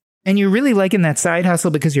now, and you're really liking that side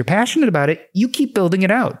hustle because you're passionate about it, you keep building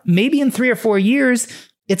it out. Maybe in 3 or 4 years,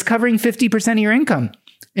 it's covering 50% of your income,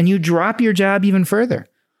 and you drop your job even further.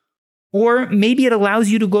 Or maybe it allows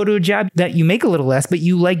you to go to a job that you make a little less, but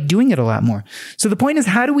you like doing it a lot more. So the point is,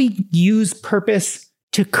 how do we use purpose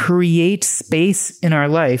to create space in our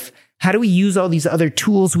life? How do we use all these other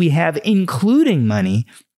tools we have, including money,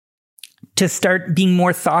 to start being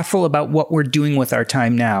more thoughtful about what we're doing with our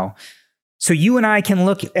time now? So you and I can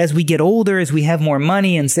look as we get older, as we have more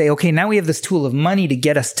money, and say, okay, now we have this tool of money to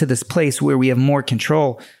get us to this place where we have more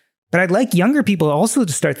control. But I'd like younger people also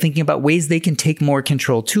to start thinking about ways they can take more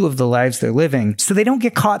control too of the lives they're living, so they don't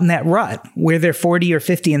get caught in that rut where they're 40 or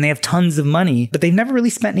 50 and they have tons of money, but they've never really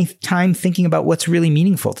spent any time thinking about what's really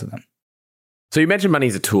meaningful to them. So you mentioned money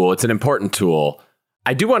is a tool. It's an important tool.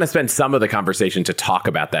 I do want to spend some of the conversation to talk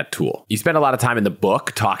about that tool. You spend a lot of time in the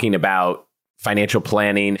book talking about financial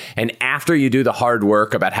planning, and after you do the hard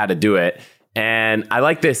work about how to do it. And I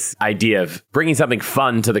like this idea of bringing something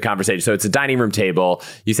fun to the conversation. So it's a dining room table.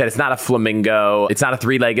 You said it's not a flamingo. It's not a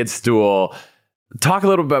 3-legged stool. Talk a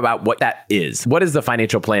little bit about what that is. What is the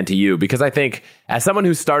financial plan to you? Because I think as someone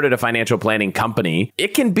who started a financial planning company,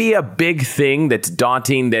 it can be a big thing that's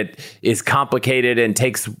daunting, that is complicated and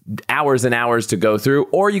takes hours and hours to go through.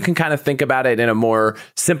 Or you can kind of think about it in a more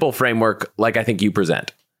simple framework like I think you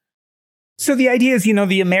present. So the idea is,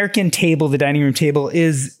 the American table, the dining room table,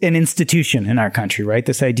 is an institution in our country, right?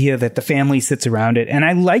 This idea that the family sits around it. And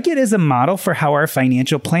I like it as a model for how our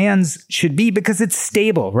financial plans should be because it's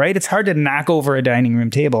stable, right? It's hard to knock over a dining room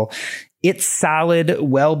table. It's solid,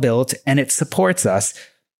 well-built, and it supports us.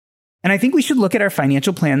 And I think we should look at our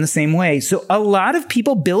financial plan the same way. So a lot of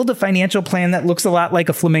people build a financial plan that looks a lot like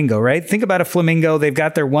a flamingo, right? Think about a flamingo. They've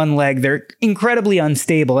got their one leg. They're incredibly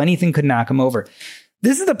unstable. Anything could knock them over.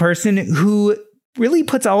 This is the person who really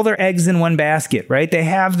puts all their eggs in one basket, right? They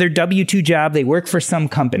have their W-2 job. They work for some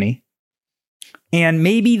company. And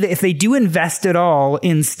maybe if they do invest at all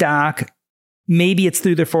in stock, maybe it's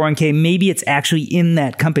through their 401k. Maybe it's actually in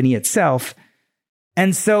that company itself.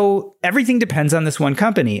 And so everything depends on this one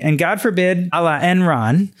company. And God forbid, a la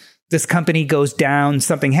Enron, this company goes down,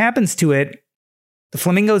 something happens to it. The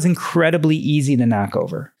flamingo is incredibly easy to knock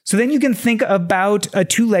over. So then you can think about a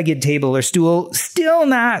two-legged table or stool, still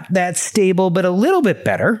not that stable, but a little bit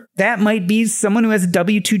better. That might be someone who has a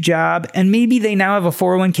W-2 job, and maybe they now have a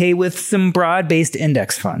 401k with some broad-based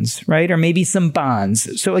index funds, right? Or maybe some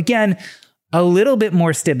bonds. So again, a little bit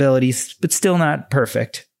more stability, but still not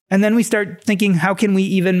perfect. And then we start thinking, how can we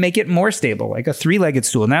even make it more stable, like a three-legged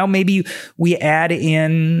stool? Now, maybe we add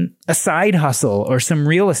in a side hustle or some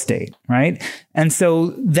real estate, right? And so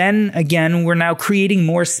then again, we're now creating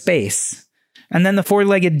more space. And then the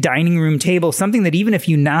four-legged dining room table, something that even if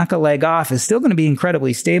you knock a leg off is still going to be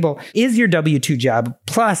incredibly stable, is your W-2 job,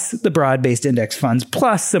 plus the broad-based index funds,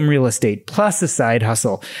 plus some real estate, plus a side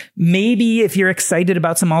hustle. Maybe if you're excited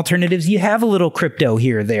about some alternatives, you have a little crypto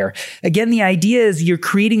here or there. Again, the idea is you're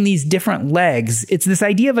creating these different legs. It's this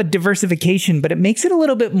idea of a diversification, but it makes it a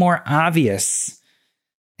little bit more obvious.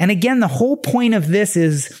 And again, the whole point of this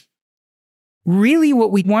is really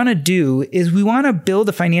what we want to do is we want to build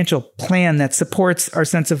a financial plan that supports our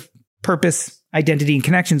sense of purpose, identity, and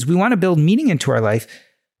connections. We want to build meaning into our life.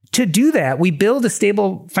 To do that, we build a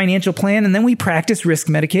stable financial plan and then we practice risk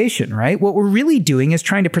mitigation, right? What we're really doing is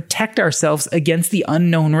trying to protect ourselves against the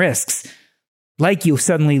unknown risks, like you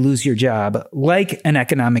suddenly lose your job, like an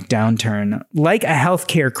economic downturn, like a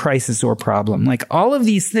healthcare crisis or problem. Like all of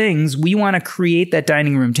these things, we want to create that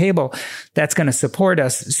dining room table that's going to support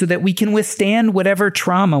us so that we can withstand whatever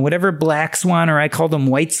trauma, whatever black swan, or I call them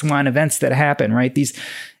white swan events that happen, right? These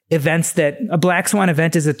events that a black swan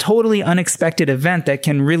event is a totally unexpected event that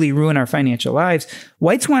can really ruin our financial lives.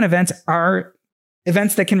 White swan events are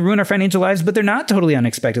events that can ruin our financial lives, but they're not totally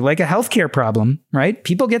unexpected, like a healthcare problem, right?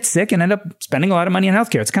 People get sick and end up spending a lot of money on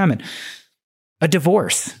healthcare. It's common. A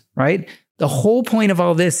divorce, right? The whole point of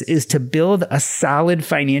all this is to build a solid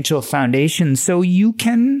financial foundation so you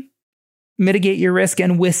can mitigate your risk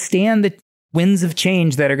and withstand the winds of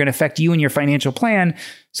change that are going to affect you and your financial plan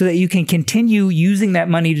so that you can continue using that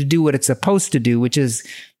money to do what it's supposed to do, which is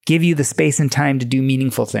give you the space and time to do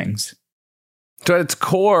meaningful things. So at its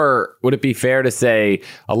core, would it be fair to say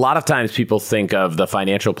a lot of times people think of the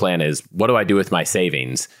financial plan as, what do I do with my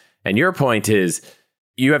savings? And your point is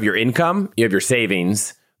you have your income, you have your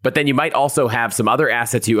savings, but then you might also have some other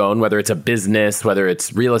assets you own, whether it's a business, whether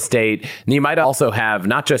it's real estate. And you might also have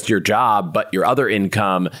not just your job, but your other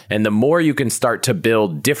income. And the more you can start to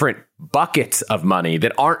build different buckets of money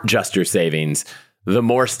that aren't just your savings, the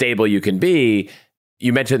more stable you can be.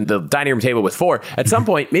 You mentioned the dining room table with four. At some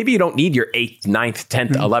point, maybe you don't need your 8th, 9th,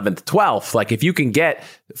 10th, 11th, 12th. Like if you can get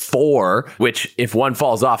 4, which if one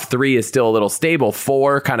falls off, 3 is still a little stable,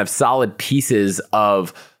 4 kind of solid pieces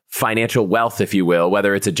of financial wealth, if you will,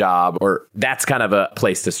 whether it's a job or that's kind of a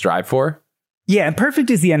place to strive for. Yeah, and perfect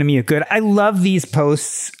is the enemy of good. I love these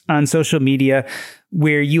posts on social media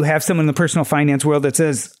where you have someone in the personal finance world that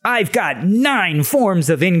says, I've got 9 forms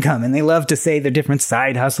of income. And they love to say the different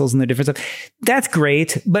side hustles and the different stuff. That's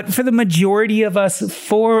great. But for the majority of us,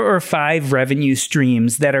 4 or 5 revenue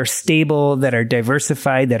streams that are stable, that are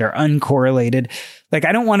diversified, that are uncorrelated. Like,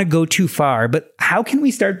 I don't want to go too far, but how can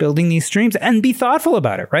we start building these streams and be thoughtful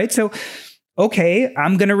about it, right? So, okay,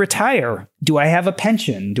 I'm going to retire. Do I have a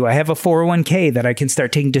pension? Do I have a 401k that I can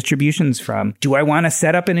start taking distributions from? Do I want to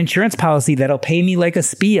set up an insurance policy that'll pay me like a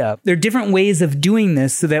SPIA? There are different ways of doing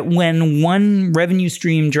this so that when one revenue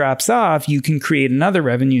stream drops off, you can create another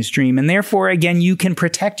revenue stream. And therefore, again, you can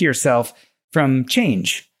protect yourself from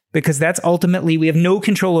change because that's ultimately, we have no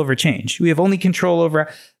control over change. We have only control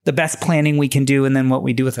over the best planning we can do and then what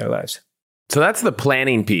we do with our lives. So that's the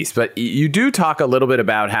planning piece, but you do talk a little bit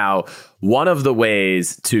about how one of the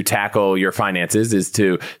ways to tackle your finances is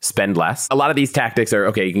to spend less. A lot of these tactics are,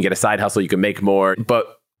 okay, you can get a side hustle, you can make more,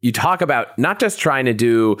 but you talk about not just trying to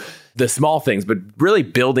do the small things, but really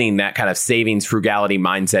building that kind of savings frugality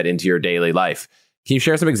mindset into your daily life. Can you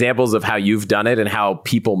share some examples of how you've done it and how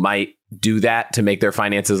people might do that to make their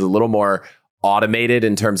finances a little more automated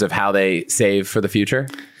in terms of how they save for the future?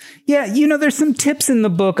 Yeah, there's some tips in the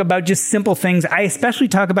book about just simple things. I especially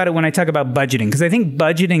talk about it when I talk about budgeting, because I think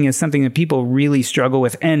budgeting is something that people really struggle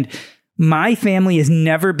with. And my family has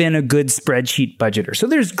never been a good spreadsheet budgeter. So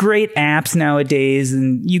there's great apps nowadays,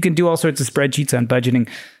 and you can do all sorts of spreadsheets on budgeting.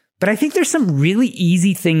 But I think there's some really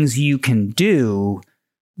easy things you can do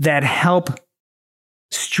that help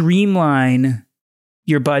streamline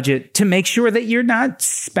your budget to make sure that you're not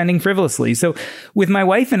spending frivolously. So with my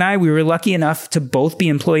wife and I, we were lucky enough to both be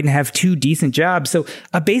employed and have 2 decent jobs. So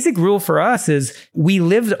a basic rule for us is we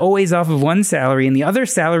lived always off of one salary, and the other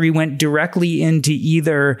salary went directly into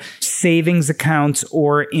either savings accounts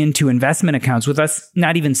or into investment accounts with us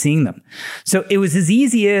not even seeing them. So it was as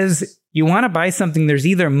easy as you want to buy something, there's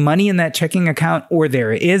either money in that checking account or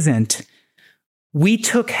there isn't. We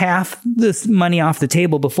took half this money off the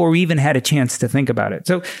table before we even had a chance to think about it.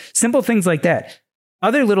 So simple things like that.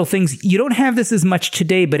 Other little things, you don't have this as much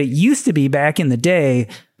today, but it used to be back in the day.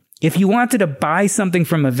 If you wanted to buy something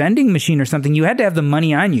from a vending machine or something, you had to have the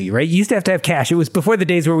money on you, right? You used to have cash. It was before the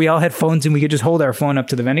days where we all had phones and we could just hold our phone up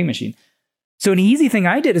to the vending machine. So an easy thing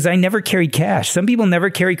I did is I never carried cash. Some people never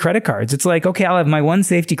carry credit cards. It's like, okay, I'll have my one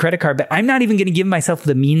safety credit card, but I'm not even going to give myself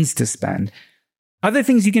the means to spend. Other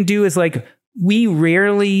things you can do is like, we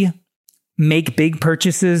rarely make big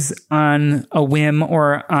purchases on a whim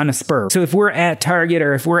or on a spur. So if we're at Target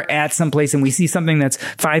or if we're at someplace and we see something that's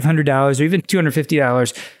 $500 or even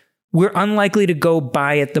 $250, we're unlikely to go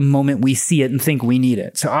buy it the moment we see it and think we need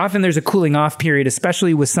it. So often there's a cooling off period,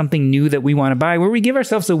 especially with something new that we want to buy, where we give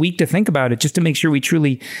ourselves a week to think about it just to make sure we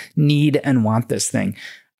truly need and want this thing.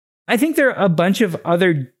 I think there are a bunch of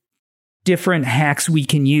other different hacks we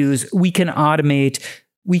can use. We can automate.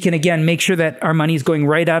 We can, again, make sure that our money is going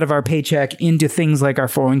right out of our paycheck into things like our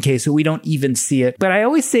 401k so we don't even see it. But I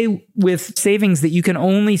always say with savings that you can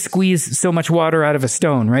only squeeze so much water out of a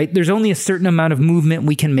stone, right? There's only a certain amount of movement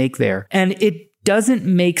we can make there. And it doesn't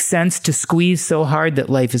make sense to squeeze so hard that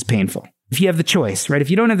life is painful. If you have the choice, right?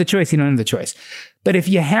 If you don't have the choice, you don't have the choice. But if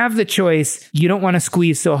you have the choice, you don't want to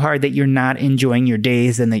squeeze so hard that you're not enjoying your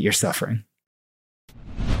days and that you're suffering.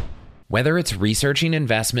 Whether it's researching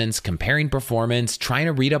investments, comparing performance, trying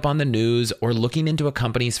to read up on the news, or looking into a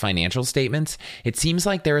company's financial statements, it seems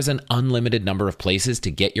like there is an unlimited number of places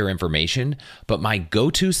to get your information, but my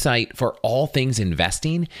go-to site for all things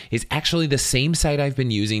investing is actually the same site I've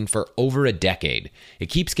been using for over a decade. It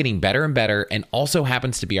keeps getting better and better and also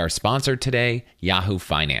happens to be our sponsor today, Yahoo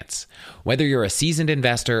Finance. Whether you're a seasoned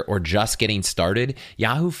investor or just getting started,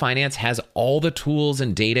 Yahoo Finance has all the tools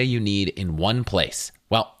and data you need in one place.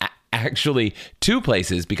 Well, actually 2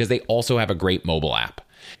 places, because they also have a great mobile app.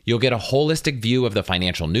 You'll get a holistic view of the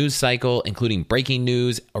financial news cycle, including breaking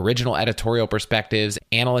news, original editorial perspectives,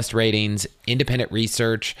 analyst ratings, independent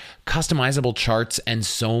research, customizable charts, and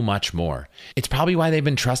so much more. It's probably why they've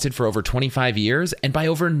been trusted for over 25 years and by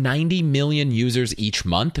over 90 million users each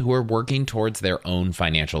month who are working towards their own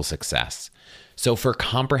financial success. So for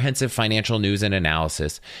comprehensive financial news and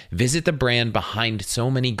analysis, visit the brand behind so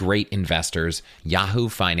many great investors,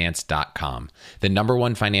 yahoofinance.com, the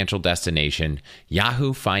 #1 financial destination,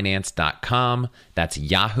 yahoofinance.com. That's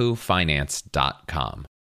yahoofinance.com.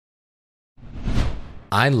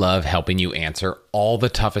 I love helping you answer all the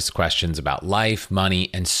toughest questions about life, money,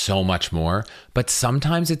 and so much more. But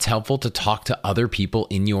sometimes it's helpful to talk to other people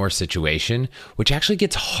in your situation, which actually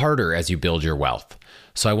gets harder as you build your wealth.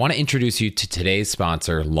 So I want to introduce you to today's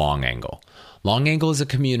sponsor, Long Angle. Long Angle is a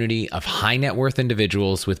community of high net worth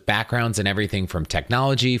individuals with backgrounds in everything from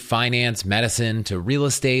technology, finance, medicine, to real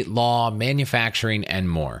estate, law, manufacturing, and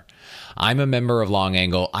more. I'm a member of Long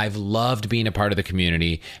Angle. I've loved being a part of the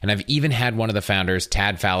community, and I've even had one of the founders,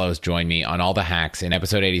 Tad Fallows, join me on All the Hacks in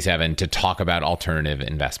episode 87 to talk about alternative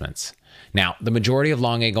investments. Now, the majority of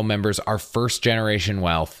Long Angle members are first-generation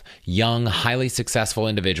wealth, young, highly successful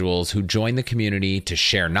individuals who join the community to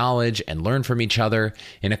share knowledge and learn from each other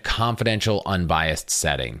in a confidential, unbiased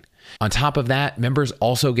setting. On top of that, members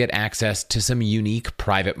also get access to some unique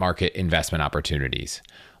private market investment opportunities.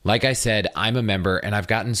 Like I said, I'm a member and I've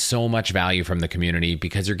gotten so much value from the community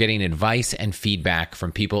because you're getting advice and feedback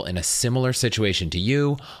from people in a similar situation to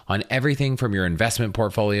you on everything from your investment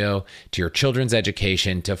portfolio to your children's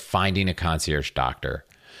education to finding a concierge doctor.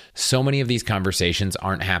 So many of these conversations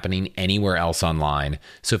aren't happening anywhere else online.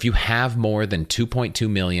 So if you have more than 2.2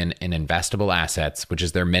 million in investable assets, which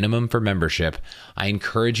is their minimum for membership, I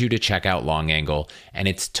encourage you to check out Long Angle, and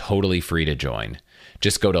it's totally free to join.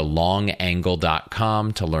 Just go to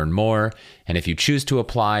longangle.com to learn more. And if you choose to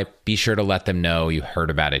apply, be sure to let them know you heard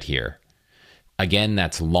about it here. Again,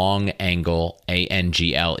 that's longangle,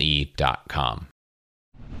 ANGLE.com.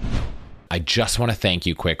 I just want to thank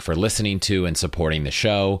you quick for listening to and supporting the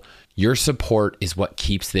show. Your support is what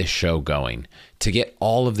keeps this show going. To get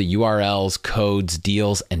all of the URLs, codes,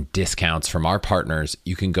 deals, and discounts from our partners,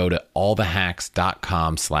 you can go to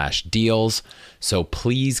allthehacks.com/deals. So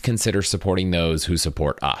please consider supporting those who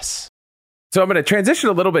support us. So I'm going to transition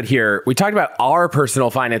a little bit here. We talked about our personal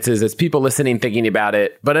finances as people listening, thinking about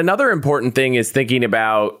it. But another important thing is thinking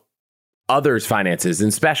about others' finances, and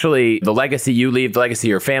especially the legacy you leave, the legacy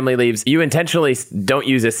your family leaves. You intentionally don't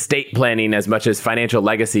use estate planning as much as financial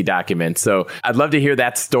legacy documents. So I'd love to hear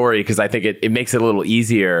that story because I think it makes it a little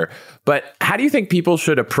easier. But how do you think people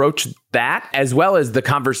should approach that as well as the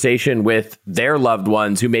conversation with their loved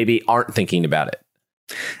ones who maybe aren't thinking about it?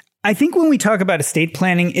 I think when we talk about estate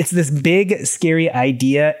planning, it's this big, scary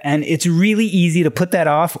idea, and it's really easy to put that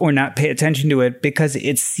off or not pay attention to it because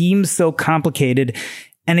it seems so complicated.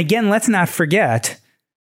 And again, let's not forget,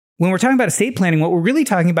 when we're talking about estate planning, what we're really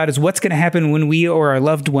talking about is what's going to happen when we or our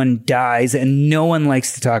loved one dies, and no one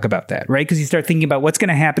likes to talk about that, right? Because you start thinking about what's going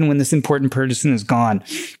to happen when this important person is gone.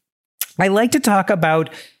 I like to talk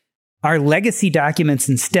about our legacy documents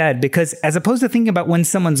instead, because as opposed to thinking about when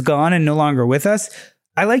someone's gone and no longer with us,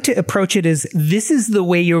 I like to approach it as this is the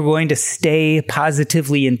way you're going to stay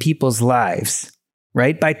positively in people's lives,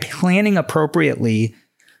 right? By planning appropriately,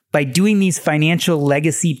 by doing these financial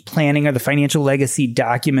legacy planning or the financial legacy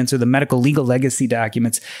documents or the medical legal legacy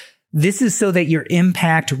documents. This is so that your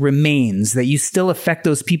impact remains, that you still affect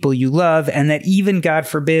those people you love, and that even, God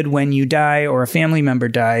forbid, when you die or a family member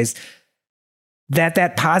dies,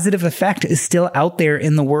 that positive effect is still out there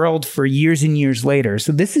in the world for years and years later.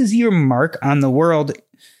 So this is your mark on the world.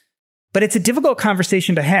 But it's a difficult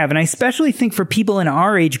conversation to have. And I especially think for people in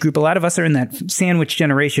our age group, a lot of us are in that sandwich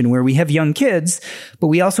generation where we have young kids, but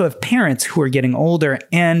we also have parents who are getting older.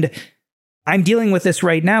 And I'm dealing with this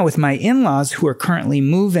right now with my in-laws who are currently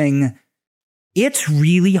moving. It's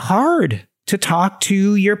really hard to talk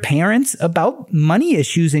to your parents about money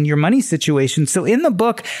issues and your money situation. So in the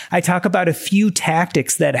book, I talk about a few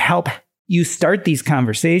tactics that help you start these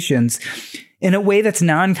conversations in a way that's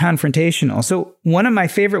non-confrontational. So one of my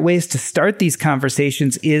favorite ways to start these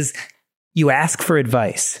conversations is you ask for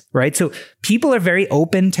advice, right? So people are very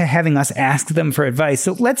open to having us ask them for advice.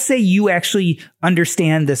 So let's say you actually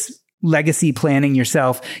understand this legacy planning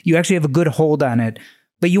yourself. You actually have a good hold on it,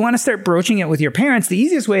 but you want to start broaching it with your parents. The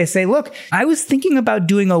easiest way is say, look, I was thinking about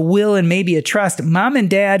doing a will and maybe a trust. Mom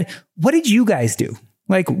and Dad, what did you guys do?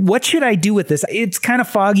 Like, what should I do with this? It's kind of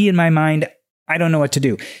foggy in my mind. I don't know what to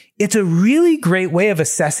do. It's a really great way of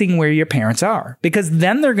assessing where your parents are, because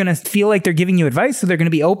then they're going to feel like they're giving you advice. So they're going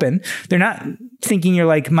to be open. They're not thinking you're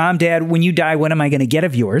like, Mom, Dad, when you die, what am I going to get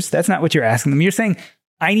of yours? That's not what you're asking them. You're saying,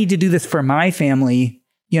 I need to do this for my family.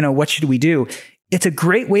 What should we do? It's a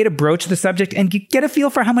great way to broach the subject and get a feel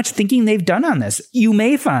for how much thinking they've done on this. You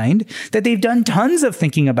may find that they've done tons of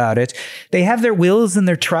thinking about it. They have their wills and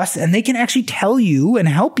their trusts, and they can actually tell you and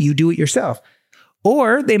help you do it yourself.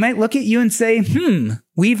 Or they might look at you and say,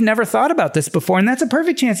 we've never thought about this before. And that's a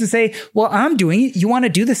perfect chance to say, well, I'm doing it. You want to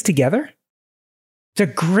do this together? It's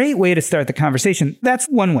a great way to start the conversation. That's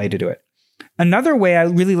one way to do it. Another way I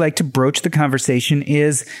really like to broach the conversation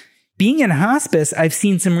is being in hospice. I've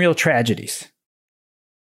seen some real tragedies.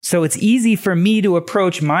 So it's easy for me to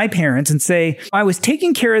approach my parents and say, I was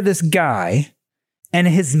taking care of this guy and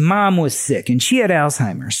his mom was sick and she had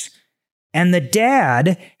Alzheimer's. And the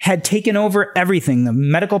dad had taken over everything, the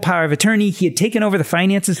medical power of attorney. He had taken over the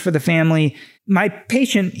finances for the family. My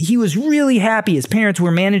patient, he was really happy. His parents were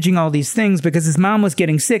managing all these things because his mom was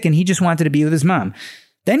getting sick and he just wanted to be with his mom.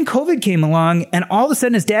 Then COVID came along and all of a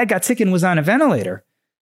sudden his dad got sick and was on a ventilator.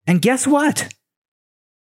 And guess what?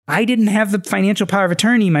 I didn't have the financial power of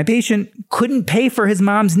attorney. My patient couldn't pay for his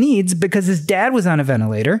mom's needs because his dad was on a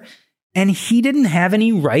ventilator. And he didn't have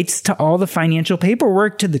any rights to all the financial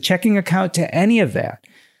paperwork, to the checking account, to any of that.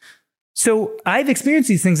 So I've experienced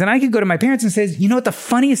these things, and I could go to my parents and say, you know what, the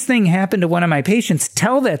funniest thing happened to one of my patients,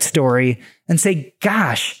 tell that story and say,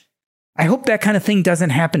 gosh, I hope that kind of thing doesn't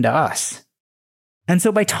happen to us. And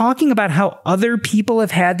so by talking about how other people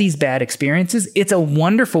have had these bad experiences, it's a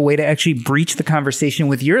wonderful way to actually breach the conversation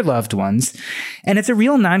with your loved ones. And it's a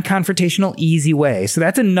real non-confrontational, easy way. So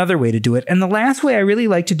that's another way to do it. And the last way I really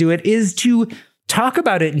like to do it is to talk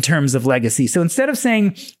about it in terms of legacy. So instead of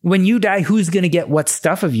saying, when you die, who's going to get what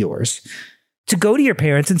stuff of yours, to go to your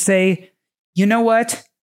parents and say, you know what?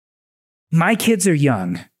 My kids are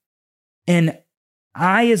young, and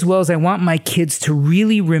as well as I want my kids to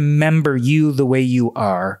really remember you the way you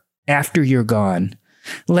are after you're gone.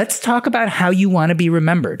 Let's talk about how you want to be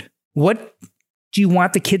remembered. What do you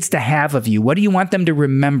want the kids to have of you? What do you want them to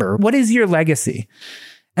remember? What is your legacy?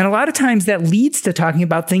 And a lot of times that leads to talking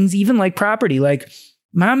about things even like property, like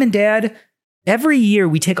mom and dad, every year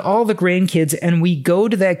we take all the grandkids and we go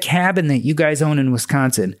to that cabin that you guys own in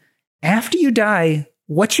Wisconsin. After you die,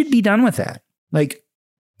 what should be done with that? Like,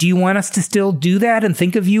 do you want us to still do that and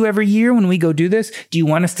think of you every year when we go do this? Do you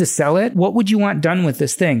want us to sell it? What would you want done with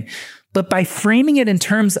this thing? But by framing it in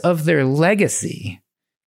terms of their legacy,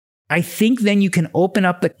 I think then you can open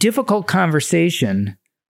up the difficult conversation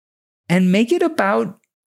and make it about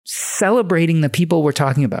celebrating the people we're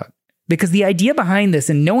talking about. Because the idea behind this,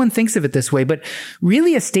 and no one thinks of it this way, but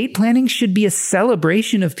really estate planning should be a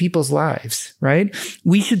celebration of people's lives, right?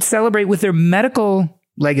 We should celebrate with their medical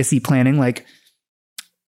legacy planning, like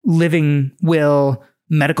living will,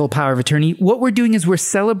 medical power of attorney. What we're doing is we're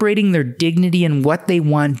celebrating their dignity and what they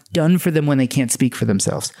want done for them when they can't speak for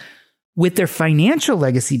themselves. With their financial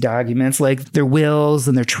legacy documents, like their wills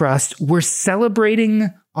and their trust, we're celebrating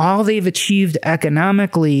all they've achieved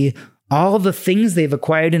economically, all the things they've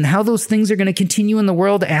acquired, and how those things are going to continue in the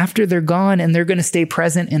world after they're gone, and they're going to stay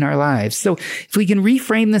present in our lives. So if we can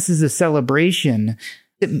reframe this as a celebration,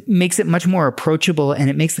 it makes it much more approachable, and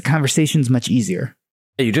it makes the conversations much easier.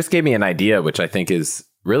 You just gave me an idea, which I think is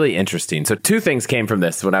really interesting. So two things came from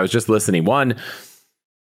this when I was just listening. One,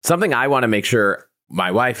 something I want to make sure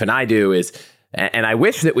my wife and I do is, and I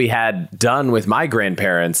wish that we had done with my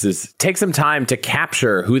grandparents, is take some time to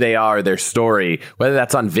capture who they are, their story, whether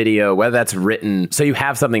that's on video, whether that's written, so you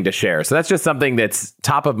have something to share. So that's just something that's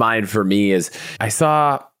top of mind for me. Is I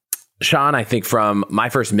saw Sean, I think from My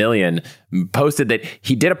First Million, posted that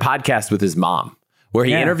he did a podcast with his mom where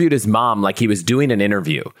he interviewed his mom like he was doing an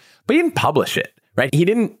interview, but he didn't publish it, right? He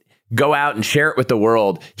didn't go out and share it with the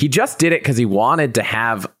world. He just did it because he wanted to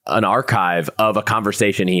have an archive of a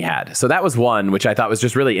conversation he had. So that was one, which I thought was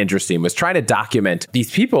just really interesting, was trying to document these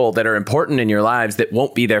people that are important in your lives that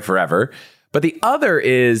won't be there forever. But the other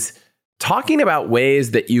is talking about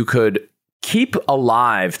ways that you could keep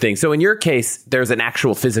alive things. So in your case, there's an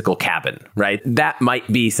actual physical cabin, right? That might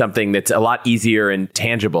be something that's a lot easier and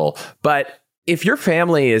tangible. But if your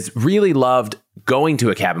family is really loved going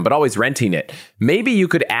to a cabin, but always renting it, maybe you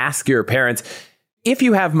could ask your parents, if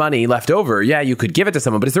you have money left over, yeah, you could give it to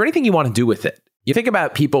someone, but is there anything you want to do with it? You think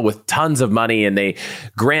about people with tons of money and they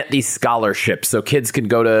grant these scholarships so kids can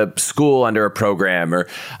go to school under a program. Or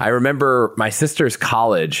I remember my sister's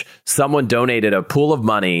college, someone donated a pool of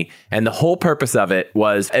money, and the whole purpose of it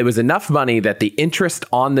was enough money that the interest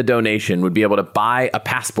on the donation would be able to buy a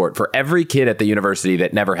passport for every kid at the university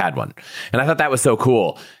that never had one. And I thought that was so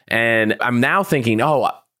cool. And I'm now thinking,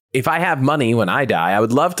 if I have money when I die, I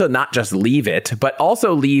would love to not just leave it, but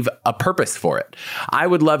also leave a purpose for it. I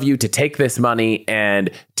would love you to take this money and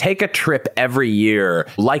take a trip every year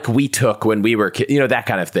like we took when we were kids, that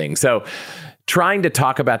kind of thing. So trying to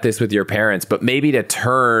talk about this with your parents, but maybe to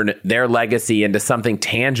turn their legacy into something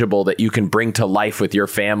tangible that you can bring to life with your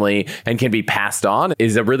family and can be passed on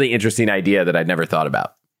is a really interesting idea that I'd never thought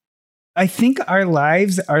about. I think our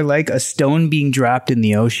lives are like a stone being dropped in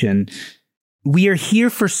the ocean. We are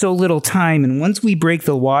here for so little time, and once we break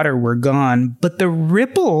the water, we're gone. But the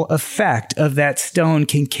ripple effect of that stone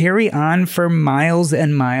can carry on for miles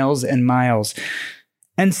and miles and miles.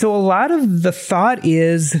 And so a lot of the thought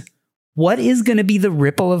is, what is going to be the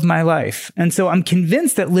ripple of my life? And so I'm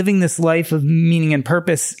convinced that living this life of meaning and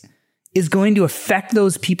purpose is going to affect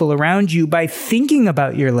those people around you by thinking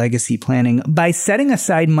about your legacy planning, by setting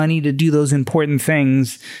aside money to do those important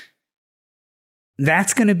things.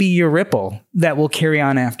 That's going to be your ripple that will carry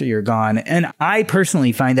on after you're gone. And I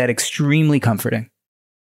personally find that extremely comforting.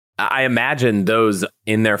 I imagine those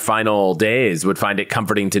in their final days would find it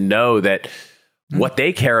comforting to know that what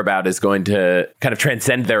they care about is going to kind of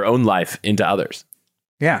transcend their own life into others.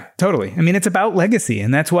 Yeah, totally. I mean, it's about legacy.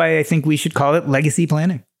 And that's why I think we should call it legacy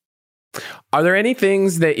planning. Are there any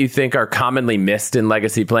things that you think are commonly missed in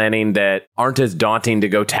legacy planning that aren't as daunting to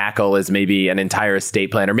go tackle as maybe an entire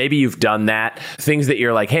estate plan? Or maybe you've done that, things that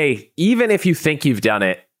you're like, hey, even if you think you've done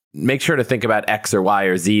it, make sure to think about X or Y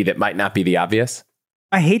or Z that might not be the obvious?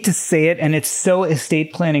 I hate to say it, and it's so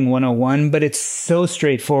estate planning 101, but it's so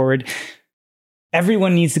straightforward.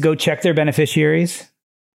 Everyone needs to go check their beneficiaries.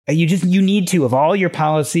 You need to, of all your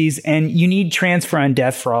policies, and you need transfer on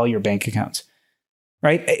death for all your bank accounts.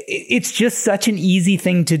 right? It's just such an easy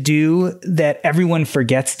thing to do that everyone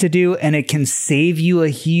forgets to do, and it can save you a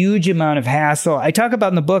huge amount of hassle. I talk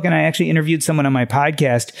about in the book, and I actually interviewed someone on my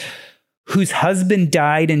podcast whose husband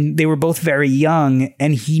died and they were both very young,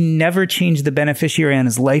 and he never changed the beneficiary on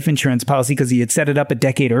his life insurance policy because he had set it up a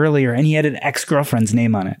decade earlier and he had an ex-girlfriend's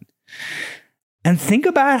name on it. And think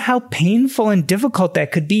about how painful and difficult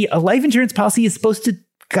that could be. A life insurance policy is supposed to,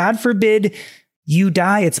 God forbid, you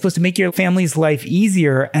die. It's supposed to make your family's life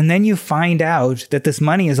easier. And then you find out that this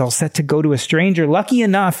money is all set to go to a stranger. Lucky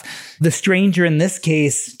enough, the stranger in this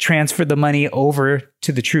case transferred the money over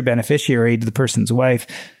to the true beneficiary, to the person's wife.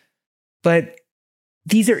 But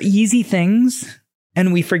these are easy things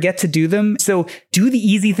and we forget to do them. So do the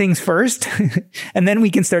easy things first, and then we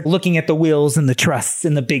can start looking at the wills and the trusts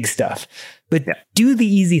and the big stuff. But do the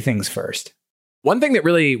easy things first. One thing that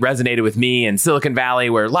really resonated with me in Silicon Valley,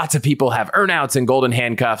 where lots of people have earnouts and golden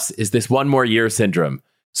handcuffs, is this 1 more year syndrome.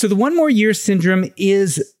 So the 1 more year syndrome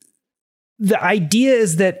is, the idea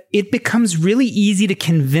is that it becomes really easy to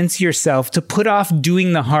convince yourself to put off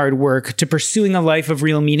doing the hard work, to pursuing a life of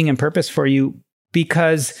real meaning and purpose for you,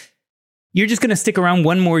 because you're just going to stick around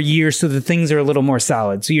 1 more year so that things are a little more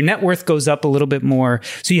solid. So your net worth goes up a little bit more.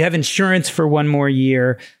 So you have insurance for 1 more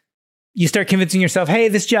year. You start convincing yourself, hey,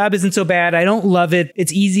 this job isn't so bad. I don't love it.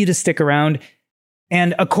 It's easy to stick around.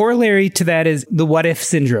 And a corollary to that is the what if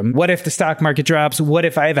syndrome. What if the stock market drops? What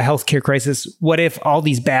if I have a healthcare crisis? What if all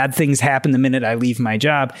these bad things happen the minute I leave my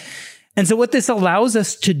job? And so what this allows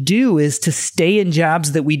us to do is to stay in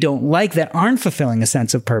jobs that we don't like, that aren't fulfilling a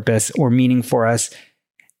sense of purpose or meaning for us.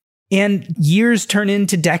 And years turn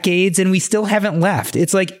into decades and we still haven't left.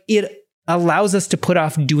 It's like it allows us to put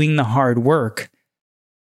off doing the hard work.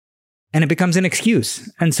 And it becomes an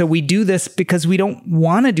excuse. And so we do this because we don't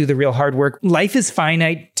want to do the real hard work. Life is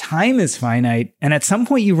finite. Time is finite. And at some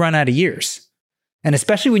point you run out of years. And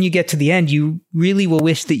especially when you get to the end, you really will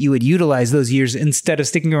wish that you would utilize those years instead of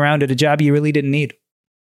sticking around at a job you really didn't need.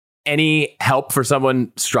 Any help for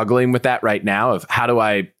someone struggling with that right now of how do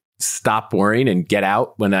I stop worrying and get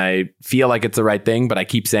out when I feel like it's the right thing, but I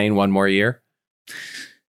keep saying 1 more year?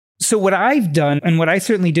 So what I've done, and what I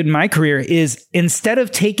certainly did in my career, is instead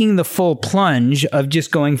of taking the full plunge of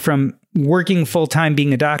just going from working full-time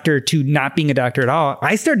being a doctor to not being a doctor at all,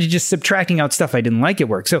 I started just subtracting out stuff I didn't like at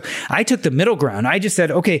work. So I took the middle ground. I just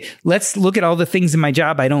said, okay, let's look at all the things in my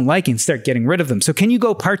job I don't like and start getting rid of them. So can you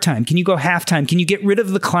go part-time? Can you go half-time? Can you get rid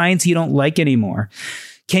of the clients you don't like anymore?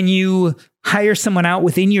 Can you hire someone out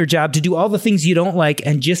within your job to do all the things you don't like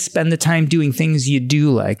and just spend the time doing things you do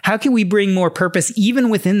like? How can we bring more purpose even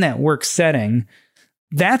within that work setting?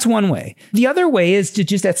 That's one way. The other way is to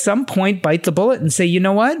just at some point bite the bullet and say, you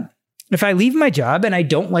know what? If I leave my job and I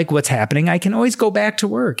don't like what's happening, I can always go back to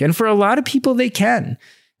work. And for a lot of people, they can.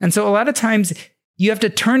 And so a lot of times you have to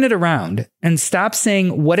turn it around and stop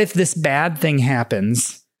saying, what if this bad thing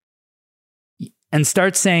happens? And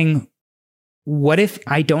start saying, what if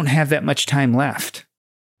I don't have that much time left?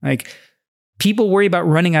 Like, people worry about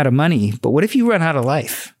running out of money, but what if you run out of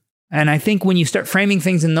life? And I think when you start framing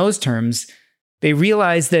things in those terms, they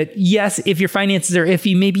realize that, yes, if your finances are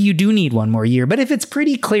iffy, maybe you do need 1 more year. But if it's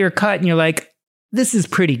pretty clear cut and you're like, this is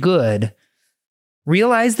pretty good,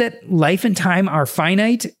 realize that life and time are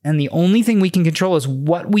finite. And the only thing we can control is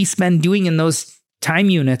what we spend doing in those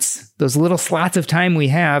time units, those little slots of time we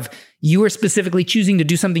have. You are specifically choosing to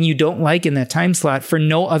do something you don't like in that time slot for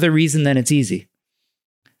no other reason than it's easy.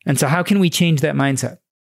 And so how can we change that mindset?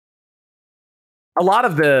 A lot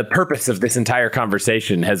of the purpose of this entire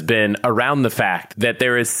conversation has been around the fact that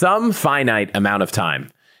there is some finite amount of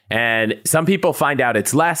time. And some people find out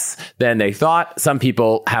it's less than they thought. Some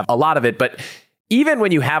people have a lot of it. But even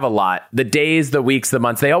when you have a lot, the days, the weeks, the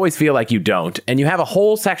months, they always feel like you don't. And you have a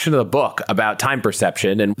whole section of the book about time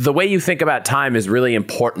perception. And the way you think about time is really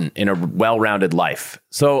important in a well-rounded life.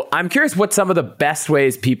 So I'm curious what some of the best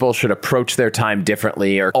ways people should approach their time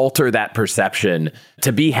differently or alter that perception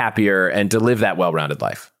to be happier and to live that well-rounded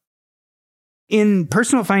life. In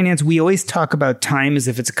personal finance, we always talk about time as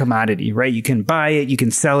if it's a commodity, right? You can buy it, you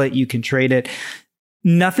can sell it, you can trade it.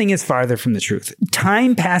 Nothing is farther from the truth.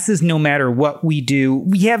 Time passes no matter what we do.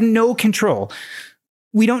 We have no control.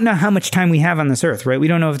 We don't know how much time we have on this earth, right? We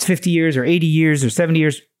don't know if it's 50 years or 80 years or 70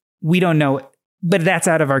 years. We don't know, but that's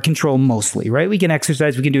out of our control mostly, right? We can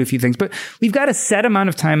exercise, we can do a few things, but we've got a set amount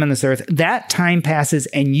of time on this earth. That time passes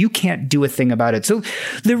and you can't do a thing about it. So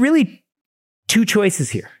there are really 2 choices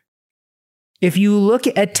here. If you look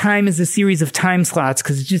at time as a series of time slots,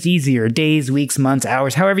 because it's just easier, days, weeks, months,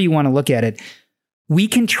 hours, however you want to look at it, we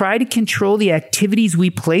can try to control the activities we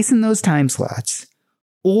place in those time slots,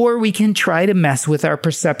 or we can try to mess with our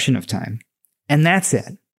perception of time. and that's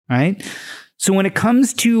it, right? So when it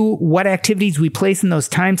comes to what activities we place in those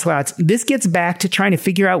time slots, this gets back to trying to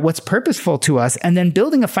figure out what's purposeful to us and then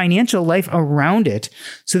building a financial life around it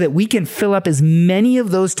so that we can fill up as many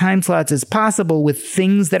of those time slots as possible with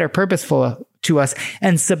things that are purposeful to us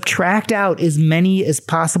and subtract out as many as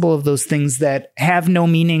possible of those things that have no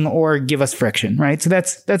meaning or give us friction, right? So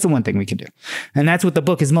that's the one thing we can do. And that's what the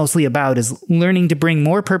book is mostly about, is learning to bring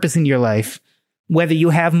more purpose into your life, whether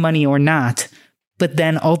you have money or not, but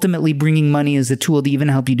then ultimately bringing money as a tool to even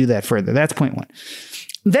help you do that further. That's point one.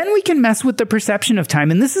 Then we can mess with the perception of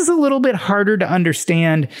time. And this is a little bit harder to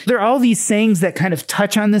understand. There are all these sayings that kind of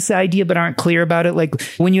touch on this idea, but aren't clear about it. Like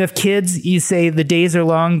when you have kids, you say the days are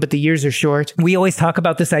long, but the years are short. We always talk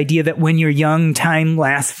about this idea that when you're young, time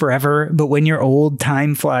lasts forever, but when you're old,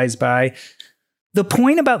 time flies by. The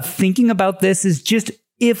point about thinking about this is just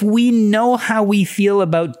if we know how we feel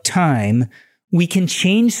about time, we can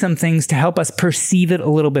change some things to help us perceive it a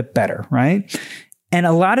little bit better, right? And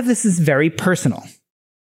a lot of this is very personal.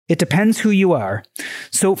 It depends who you are.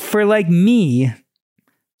 So for like me,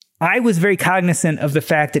 I was very cognizant of the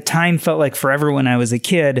fact that time felt like forever when I was a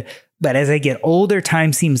kid, but as I get older,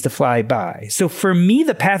 time seems to fly by. So for me,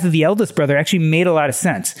 the path of the eldest brother actually made a lot of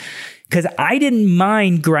sense because I didn't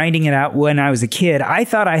mind grinding it out when I was a kid. I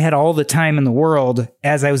thought I had all the time in the world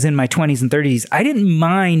as I was in my 20s and 30s. I didn't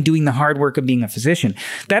mind doing the hard work of being a physician.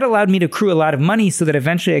 That allowed me to accrue a lot of money so that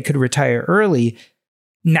eventually I could retire early.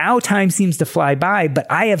 Now time seems to fly by, but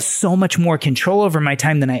I have so much more control over my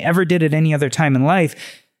time than I ever did at any other time in life.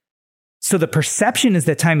 So the perception is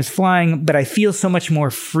that time is flying, but I feel so much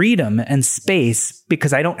more freedom and space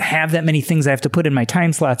because I don't have that many things I have to put in my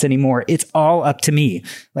time slots anymore. It's all up to me.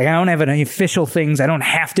 Like I don't have any official things. I don't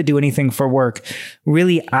have to do anything for work.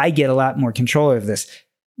 Really, I get a lot more control over this.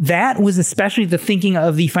 That was especially the thinking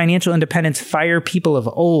of the financial independence fire people of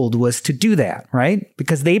old, was to do that, right?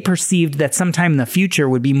 Because they perceived that sometime in the future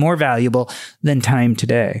would be more valuable than time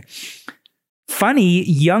today. Funny,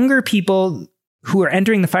 younger people who are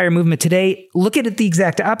entering the FIRE movement today look at it the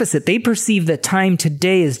exact opposite. They perceive that time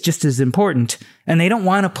today is just as important, and they don't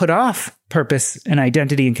want to put off purpose and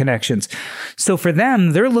identity and connections. So for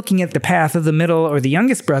them, they're looking at the path of the middle or the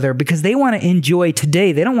youngest brother because they want to enjoy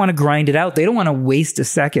today. They don't want to grind it out. They don't want to waste a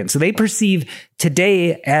second. So they perceive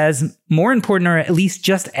today as more important, or at least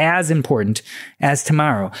just as important as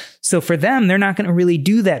tomorrow. So for them, they're not going to really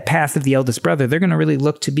do that path of the eldest brother. They're going to really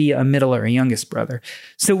look to be a middle or a youngest brother.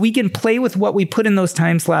 So we can play with what we put in those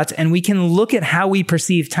time slots, and we can look at how we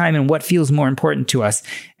perceive time and what feels more important to us.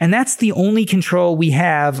 And that's the only control we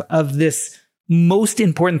have of this most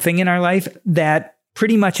important thing in our life that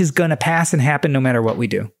pretty much is going to pass and happen no matter what we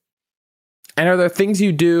do. And are there things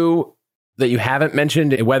you do that you haven't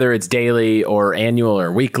mentioned, whether it's daily or annual or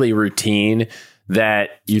weekly routine,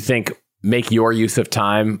 that you think make your use of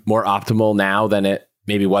time more optimal now than it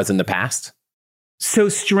maybe was in the past? So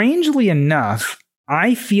strangely enough,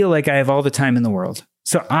 I feel like I have all the time in the world.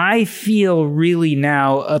 So I feel really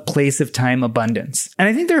now a place of time abundance. And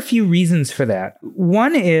I think there are a few reasons for that.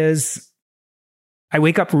 One is I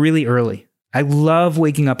wake up really early. I love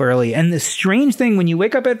waking up early. And the strange thing, when you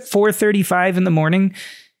wake up at 4:35 in the morning,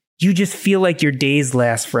 you just feel like your days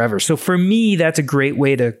last forever. So for me, that's a great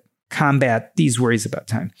way to combat these worries about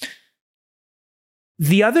time.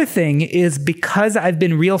 The other thing is, because I've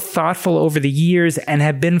been real thoughtful over the years and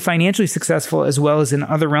have been financially successful as well as in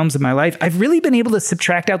other realms of my life, I've really been able to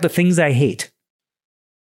subtract out the things I hate.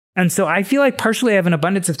 And so I feel like partially I have an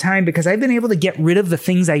abundance of time because I've been able to get rid of the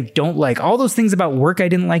things I don't like. All those things about work I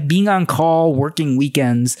didn't like, being on call, working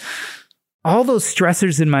weekends, all those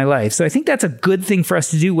stressors in my life. So I think that's a good thing for us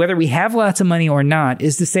to do, whether we have lots of money or not,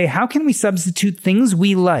 is to say, how can we substitute things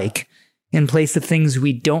we like in place of things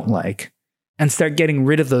we don't like and start getting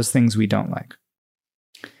rid of those things we don't like?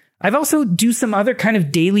 I've also do some other kind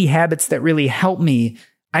of daily habits that really help me.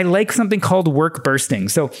 I like something called work bursting.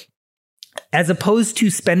 So as opposed to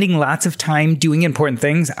spending lots of time doing important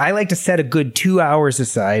things, I like to set a good 2 hours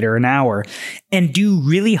aside or an hour and do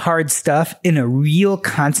really hard stuff in a real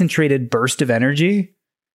concentrated burst of energy.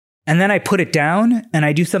 And then I put it down and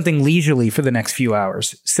I do something leisurely for the next few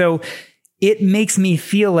hours. So it makes me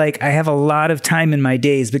feel like I have a lot of time in my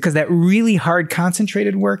days because that really hard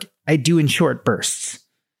concentrated work I do in short bursts.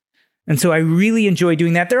 And so I really enjoy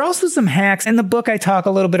doing that. There are also some hacks. In the book, I talk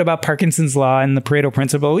a little bit about Parkinson's law and the Pareto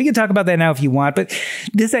principle. We can talk about that now if you want. But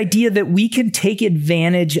this idea that we can take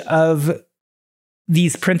advantage of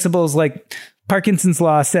these principles, like Parkinson's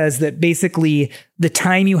law says that basically the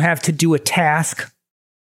time you have to do a task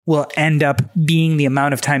will end up being the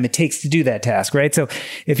amount of time it takes to do that task, right? So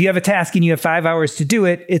if you have a task and you have 5 hours to do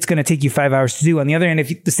it, it's going to take you 5 hours to do. On the other hand,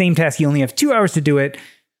 if the same task, you only have 2 hours to do it,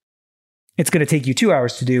 it's going to take you 2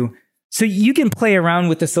 hours to do. So you can play around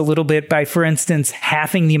with this a little bit by, for instance,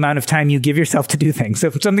 halving the amount of time you give yourself to do things. So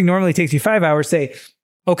if something normally takes you 5 hours, say,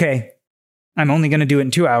 okay, I'm only going to do it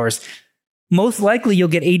in 2 hours. Most likely you'll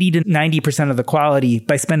get 80 to 90% of the quality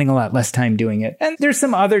by spending a lot less time doing it. And there's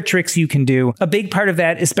some other tricks you can do. A big part of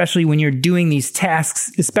that, especially when you're doing these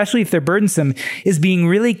tasks, especially if they're burdensome, is being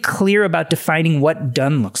really clear about defining what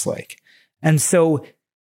done looks like. And so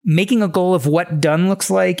making a goal of what done looks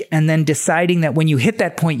like and then deciding that when you hit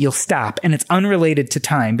that point, you'll stop, and it's unrelated to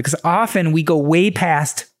time, because often we go way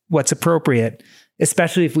past what's appropriate,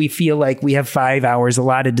 especially if we feel like we have 5 hours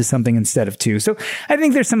allotted to something instead of 2. So I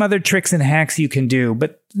think there's some other tricks and hacks you can do,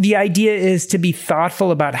 but the idea is to be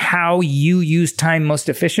thoughtful about how you use time most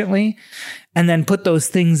efficiently and then put those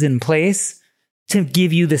things in place to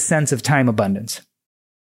give you the sense of time abundance.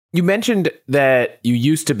 You mentioned that you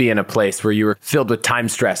used to be in a place where you were filled with time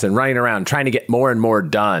stress and running around trying to get more and more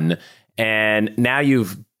done. And now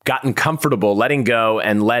you've gotten comfortable letting go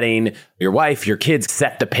and letting your wife, your kids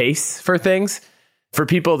set the pace for things. For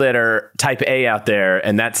people that are type A out there,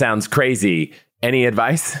 and that sounds crazy, any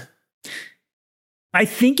advice? I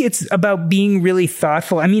think it's about being really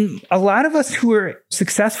thoughtful. I mean, a lot of us who are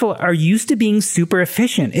successful are used to being super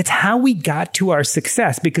efficient. It's how we got to our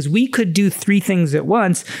success, because we could do 3 things at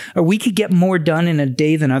once, or we could get more done in a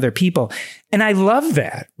day than other people. And I love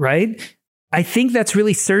that, right? I think that's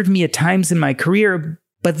really served me at times in my career.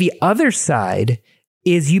 But the other side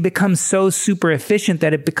is you become so super efficient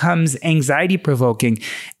that it becomes anxiety provoking.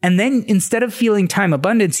 And then instead of feeling time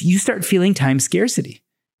abundance, you start feeling time scarcity.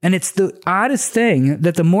 And it's the oddest thing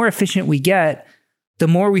that the more efficient we get, the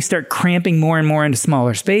more we start cramping more and more into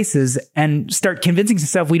smaller spaces and start convincing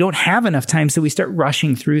ourselves we don't have enough time. So we start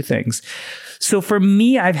rushing through things. So for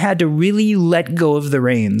me, I've had to really let go of the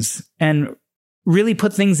reins and really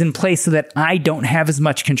put things in place so that I don't have as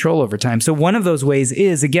much control over time. So one of those ways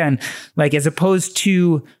is, again, like as opposed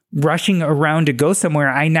to rushing around to go somewhere,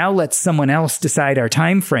 I now let someone else decide our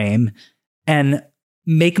time frame and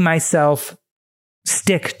make myself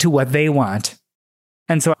stick to what they want.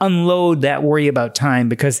 And so unload that worry about time,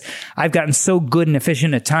 because I've gotten so good and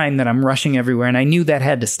efficient at time that I'm rushing everywhere. And I knew that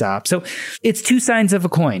had to stop. So it's 2 sides of a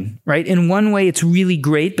coin, right? In one way, it's really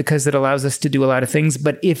great because it allows us to do a lot of things.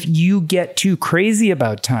 But if you get too crazy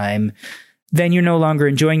about time, then you're no longer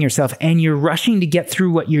enjoying yourself and you're rushing to get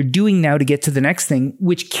through what you're doing now to get to the next thing,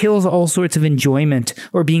 which kills all sorts of enjoyment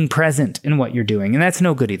or being present in what you're doing. And that's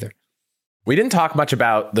no good either. We didn't talk much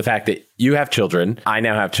about the fact that you have children. I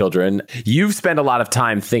now have children. You've spent a lot of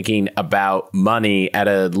time thinking about money at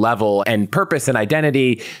a level and purpose and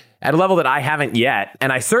identity at a level that I haven't yet.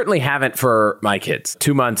 And I certainly haven't for my kids.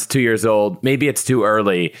 2 months, 2 years old. Maybe it's too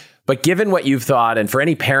early. But given what you've thought, and for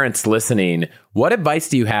any parents listening, what advice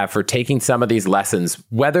do you have for taking some of these lessons,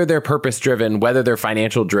 whether they're purpose driven, whether they're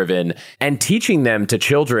financial driven, and teaching them to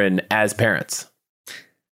children as parents?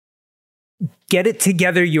 Get it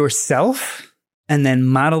together yourself and then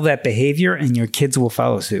model that behavior, and your kids will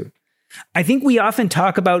follow suit. I think we often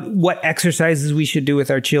talk about what exercises we should do with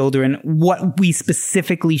our children, what we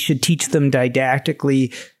specifically should teach them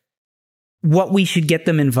didactically, what we should get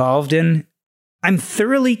them involved in. I'm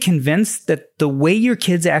thoroughly convinced that the way your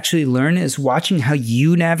kids actually learn is watching how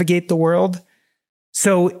you navigate the world.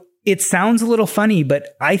 So it sounds a little funny,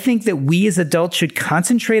 but I think that we as adults should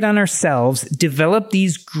concentrate on ourselves, develop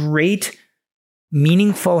these great,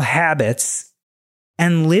 meaningful habits,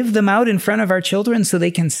 and live them out in front of our children so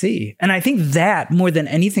they can see. And I think that, more than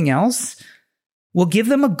anything else, will give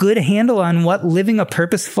them a good handle on what living a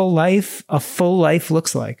purposeful life, a full life,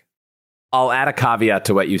 looks like. I'll add a caveat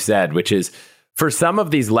to what you said, which is for some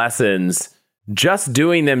of these lessons, just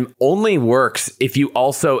doing them only works if you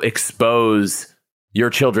also expose your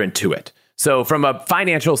children to it. So from a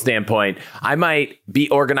financial standpoint, I might be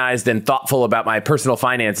organized and thoughtful about my personal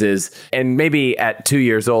finances. And maybe at 2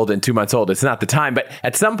 years old and 2 months old, it's not the time. But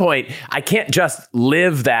at some point, I can't just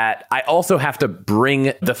live that. I also have to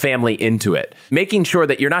bring the family into it, making sure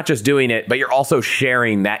that you're not just doing it, but you're also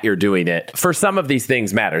sharing that you're doing it. For some of these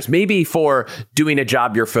things matters. Maybe for doing a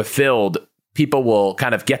job you're fulfilled, people will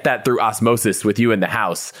kind of get that through osmosis with you in the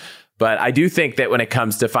house. But I do think that when it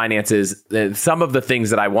comes to finances, some of the things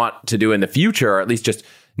that I want to do in the future, or at least just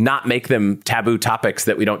not make them taboo topics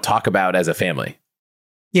that we don't talk about as a family.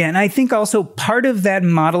 Yeah, and I think also part of that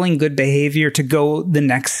modeling good behavior to go the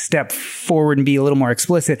next step forward and be a little more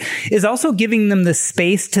explicit is also giving them the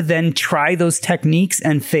space to then try those techniques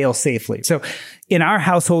and fail safely. So in our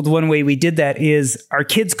household, one way we did that is our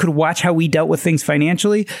kids could watch how we dealt with things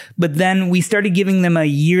financially, but then we started giving them a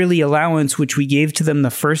yearly allowance, which we gave to them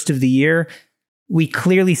the first of the year. We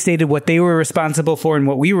clearly stated what they were responsible for and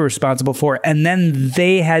what we were responsible for, and then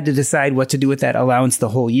they had to decide what to do with that allowance the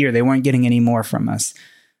whole year. They weren't getting any more from us.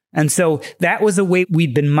 And so that was a way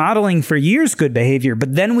we'd been modeling for years good behavior,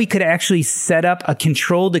 but then we could actually set up a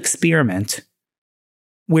controlled experiment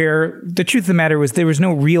where the truth of the matter was there was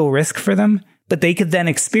no real risk for them, but they could then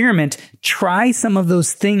experiment, try some of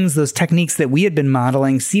those things, those techniques that we had been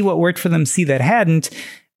modeling, see what worked for them, see that hadn't,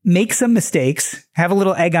 make some mistakes, have a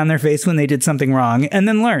little egg on their face when they did something wrong, and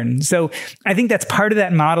then learn. So I think that's part of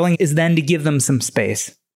that modeling is then to give them some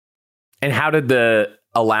space. And how did the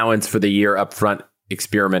allowance for the year upfront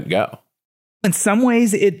experiment go? In some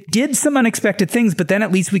ways, it did some unexpected things, but then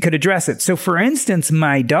at least we could address it. So for instance,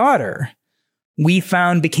 my daughter, we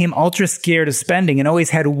found became ultra scared of spending and always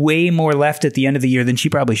had way more left at the end of the year than she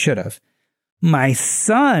probably should have. My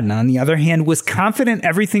son, on the other hand, was confident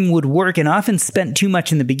everything would work and often spent too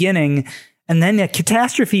much in the beginning. And then a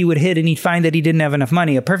catastrophe would hit and he'd find that he didn't have enough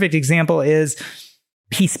money. A perfect example is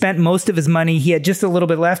he spent most of his money. He had just a little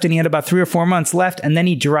bit left and he had about 3 or 4 months left. And then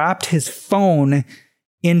he dropped his phone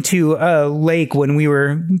into a lake when we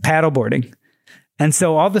were paddleboarding. And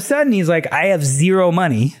so all of a sudden he's like, I have zero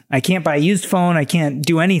money. I can't buy a used phone. I can't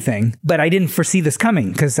do anything. But I didn't foresee this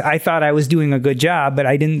coming because I thought I was doing a good job, but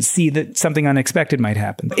I didn't see that something unexpected might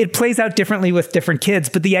happen. It plays out differently with different kids.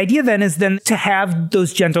 But the idea then is then to have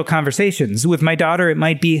those gentle conversations. With my daughter, it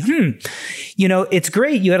might be, it's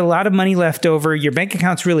great. You had a lot of money left over. Your bank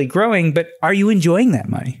account's really growing, but are you enjoying that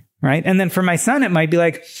money? Right. And then for my son, it might be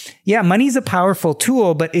like, yeah, money's a powerful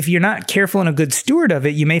tool, but if you're not careful and a good steward of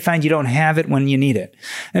it, you may find you don't have it when you need it.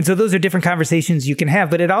 And so those are different conversations you can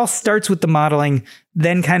have, but it all starts with the modeling,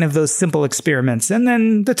 then kind of those simple experiments, and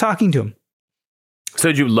then the talking to him. So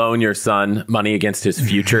did you loan your son money against his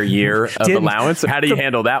future year of allowance? How do you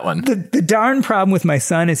handle that one? The darn problem with my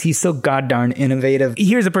son is he's so goddarn innovative.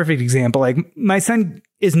 Here's a perfect example. Like my son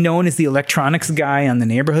is known as the electronics guy on the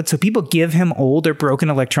neighborhood. So people give him old or broken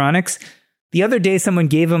electronics. The other day, someone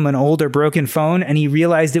gave him an old or broken phone and he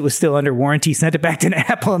realized it was still under warranty, sent it back to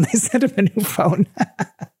Apple and they sent him a new phone.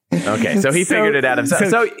 Okay, so he figured it out himself.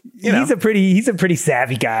 So he's a pretty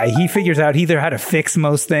savvy guy. He figures out either how to fix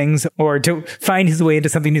most things or to find his way into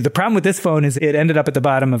something new. The problem with this phone is it ended up at the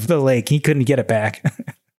bottom of the lake. He couldn't get it back.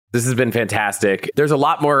 This has been fantastic. There's a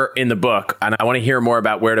lot more in the book, and I want to hear more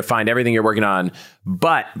about where to find everything you're working on.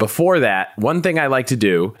 But before that, one thing I like to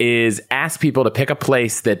do is ask people to pick a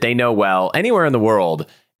place that they know well, anywhere in the world,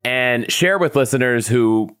 and share with listeners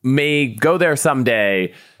who may go there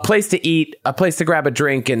someday, a place to eat, a place to grab a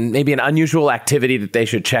drink, and maybe an unusual activity that they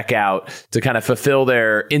should check out to kind of fulfill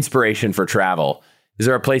their inspiration for travel. Is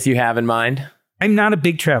there a place you have in mind? I'm not a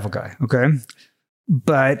big travel guy, okay?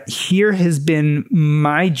 But here has been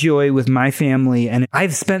my joy with my family, and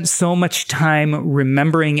I've spent so much time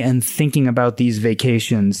remembering and thinking about these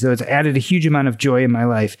vacations. So it's added a huge amount of joy in my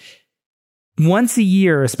life. Once a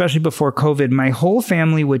year, especially before COVID, my whole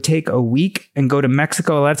family would take a week and go to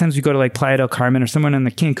Mexico. A lot of times we go to like Playa del Carmen or somewhere on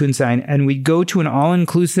the Cancun side, and we'd go to an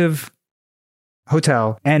all-inclusive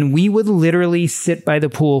hotel, and we would literally sit by the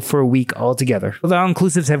pool for a week all together. The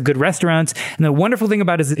all-inclusives have good restaurants, and the wonderful thing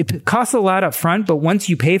about it is it costs a lot up front, but once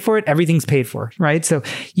you pay for it, everything's paid for, right? So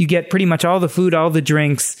you get pretty much all the food, all the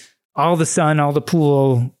drinks, all the sun, all the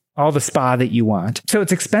pool, all the spa that you want. So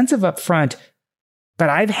it's expensive up front, but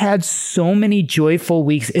I've had so many joyful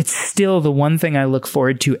weeks. It's still the one thing I look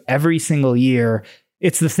forward to every single year.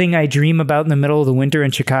 It's the thing I dream about in the middle of the winter in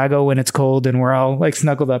Chicago when it's cold and we're all like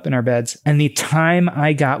snuggled up in our beds. And the time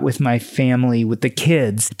I got with my family, with the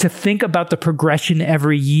kids, to think about the progression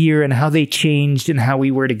every year and how they changed and how we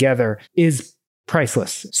were together is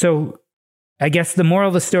priceless. So I guess the moral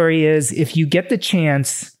of the story is if you get the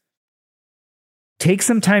chance, take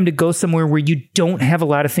some time to go somewhere where you don't have a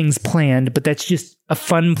lot of things planned, but that's just a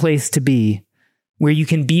fun place to be, where you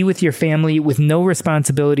can be with your family with no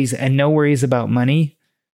responsibilities and no worries about money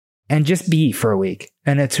and just be for a week.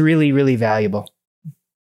 And it's really, really valuable.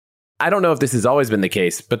 I don't know if this has always been the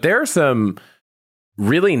case, but there are some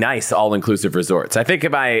really nice all-inclusive resorts. I think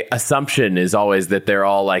my assumption is always that they're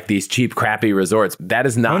all like these cheap, crappy resorts. That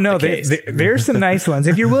is not the case. There's some nice ones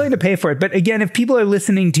if you're willing to pay for it. But again, if people are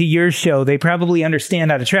listening to your show, they probably understand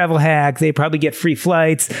how to travel hack. They probably get free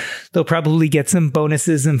flights. They'll probably get some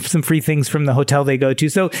bonuses and some free things from the hotel they go to.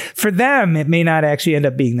 So for them, it may not actually end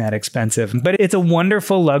up being that expensive. But it's a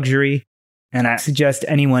wonderful luxury. And I suggest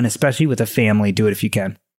anyone, especially with a family, do it if you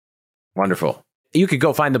can. Wonderful. You could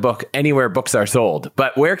go find the book anywhere books are sold,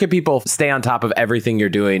 but where can people stay on top of everything you're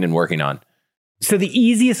doing and working on? So the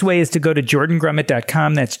easiest way is to go to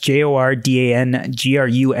jordangrumet.com. That's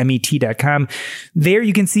JORDANGRUMET.com. There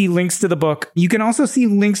you can see links to the book. You can also see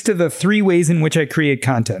links to the 3 ways in which I create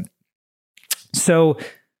content. So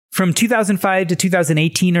from 2005 to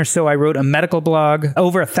 2018 or so, I wrote a medical blog,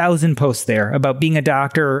 over 1,000 posts there about being a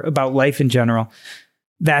doctor, about life in general.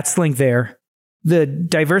 That's linked there. The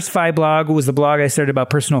Diversify blog was the blog I started about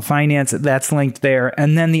personal finance. That's linked there.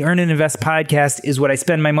 And then the Earn and Invest podcast is what I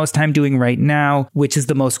spend my most time doing right now, which is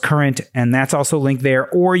the most current. And that's also linked there.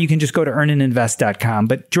 Or you can just go to earnandinvest.com.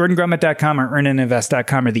 But jordangrumet.com or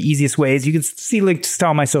earnandinvest.com are the easiest ways. You can see links to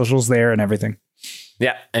all my socials there and everything.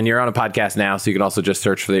 Yeah. And you're on a podcast now, so you can also just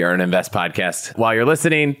search for the Earn and Invest podcast. While you're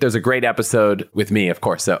listening, there's a great episode with me, of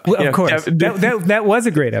course. So, well, of course. That was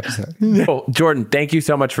a great episode. Well, Jordan, thank you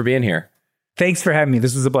so much for being here. Thanks for having me.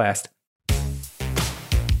 This was a blast.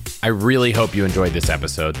 I really hope you enjoyed this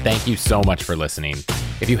episode. Thank you so much for listening.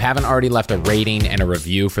 If you haven't already left a rating and a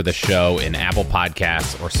review for the show in Apple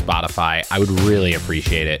Podcasts or Spotify, I would really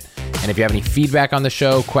appreciate it. And if you have any feedback on the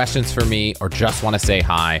show, questions for me, or just want to say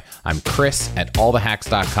hi, I'm Chris at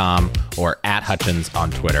allthehacks.com or at Hutchins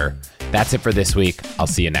on Twitter. That's it for this week. I'll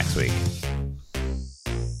see you next week.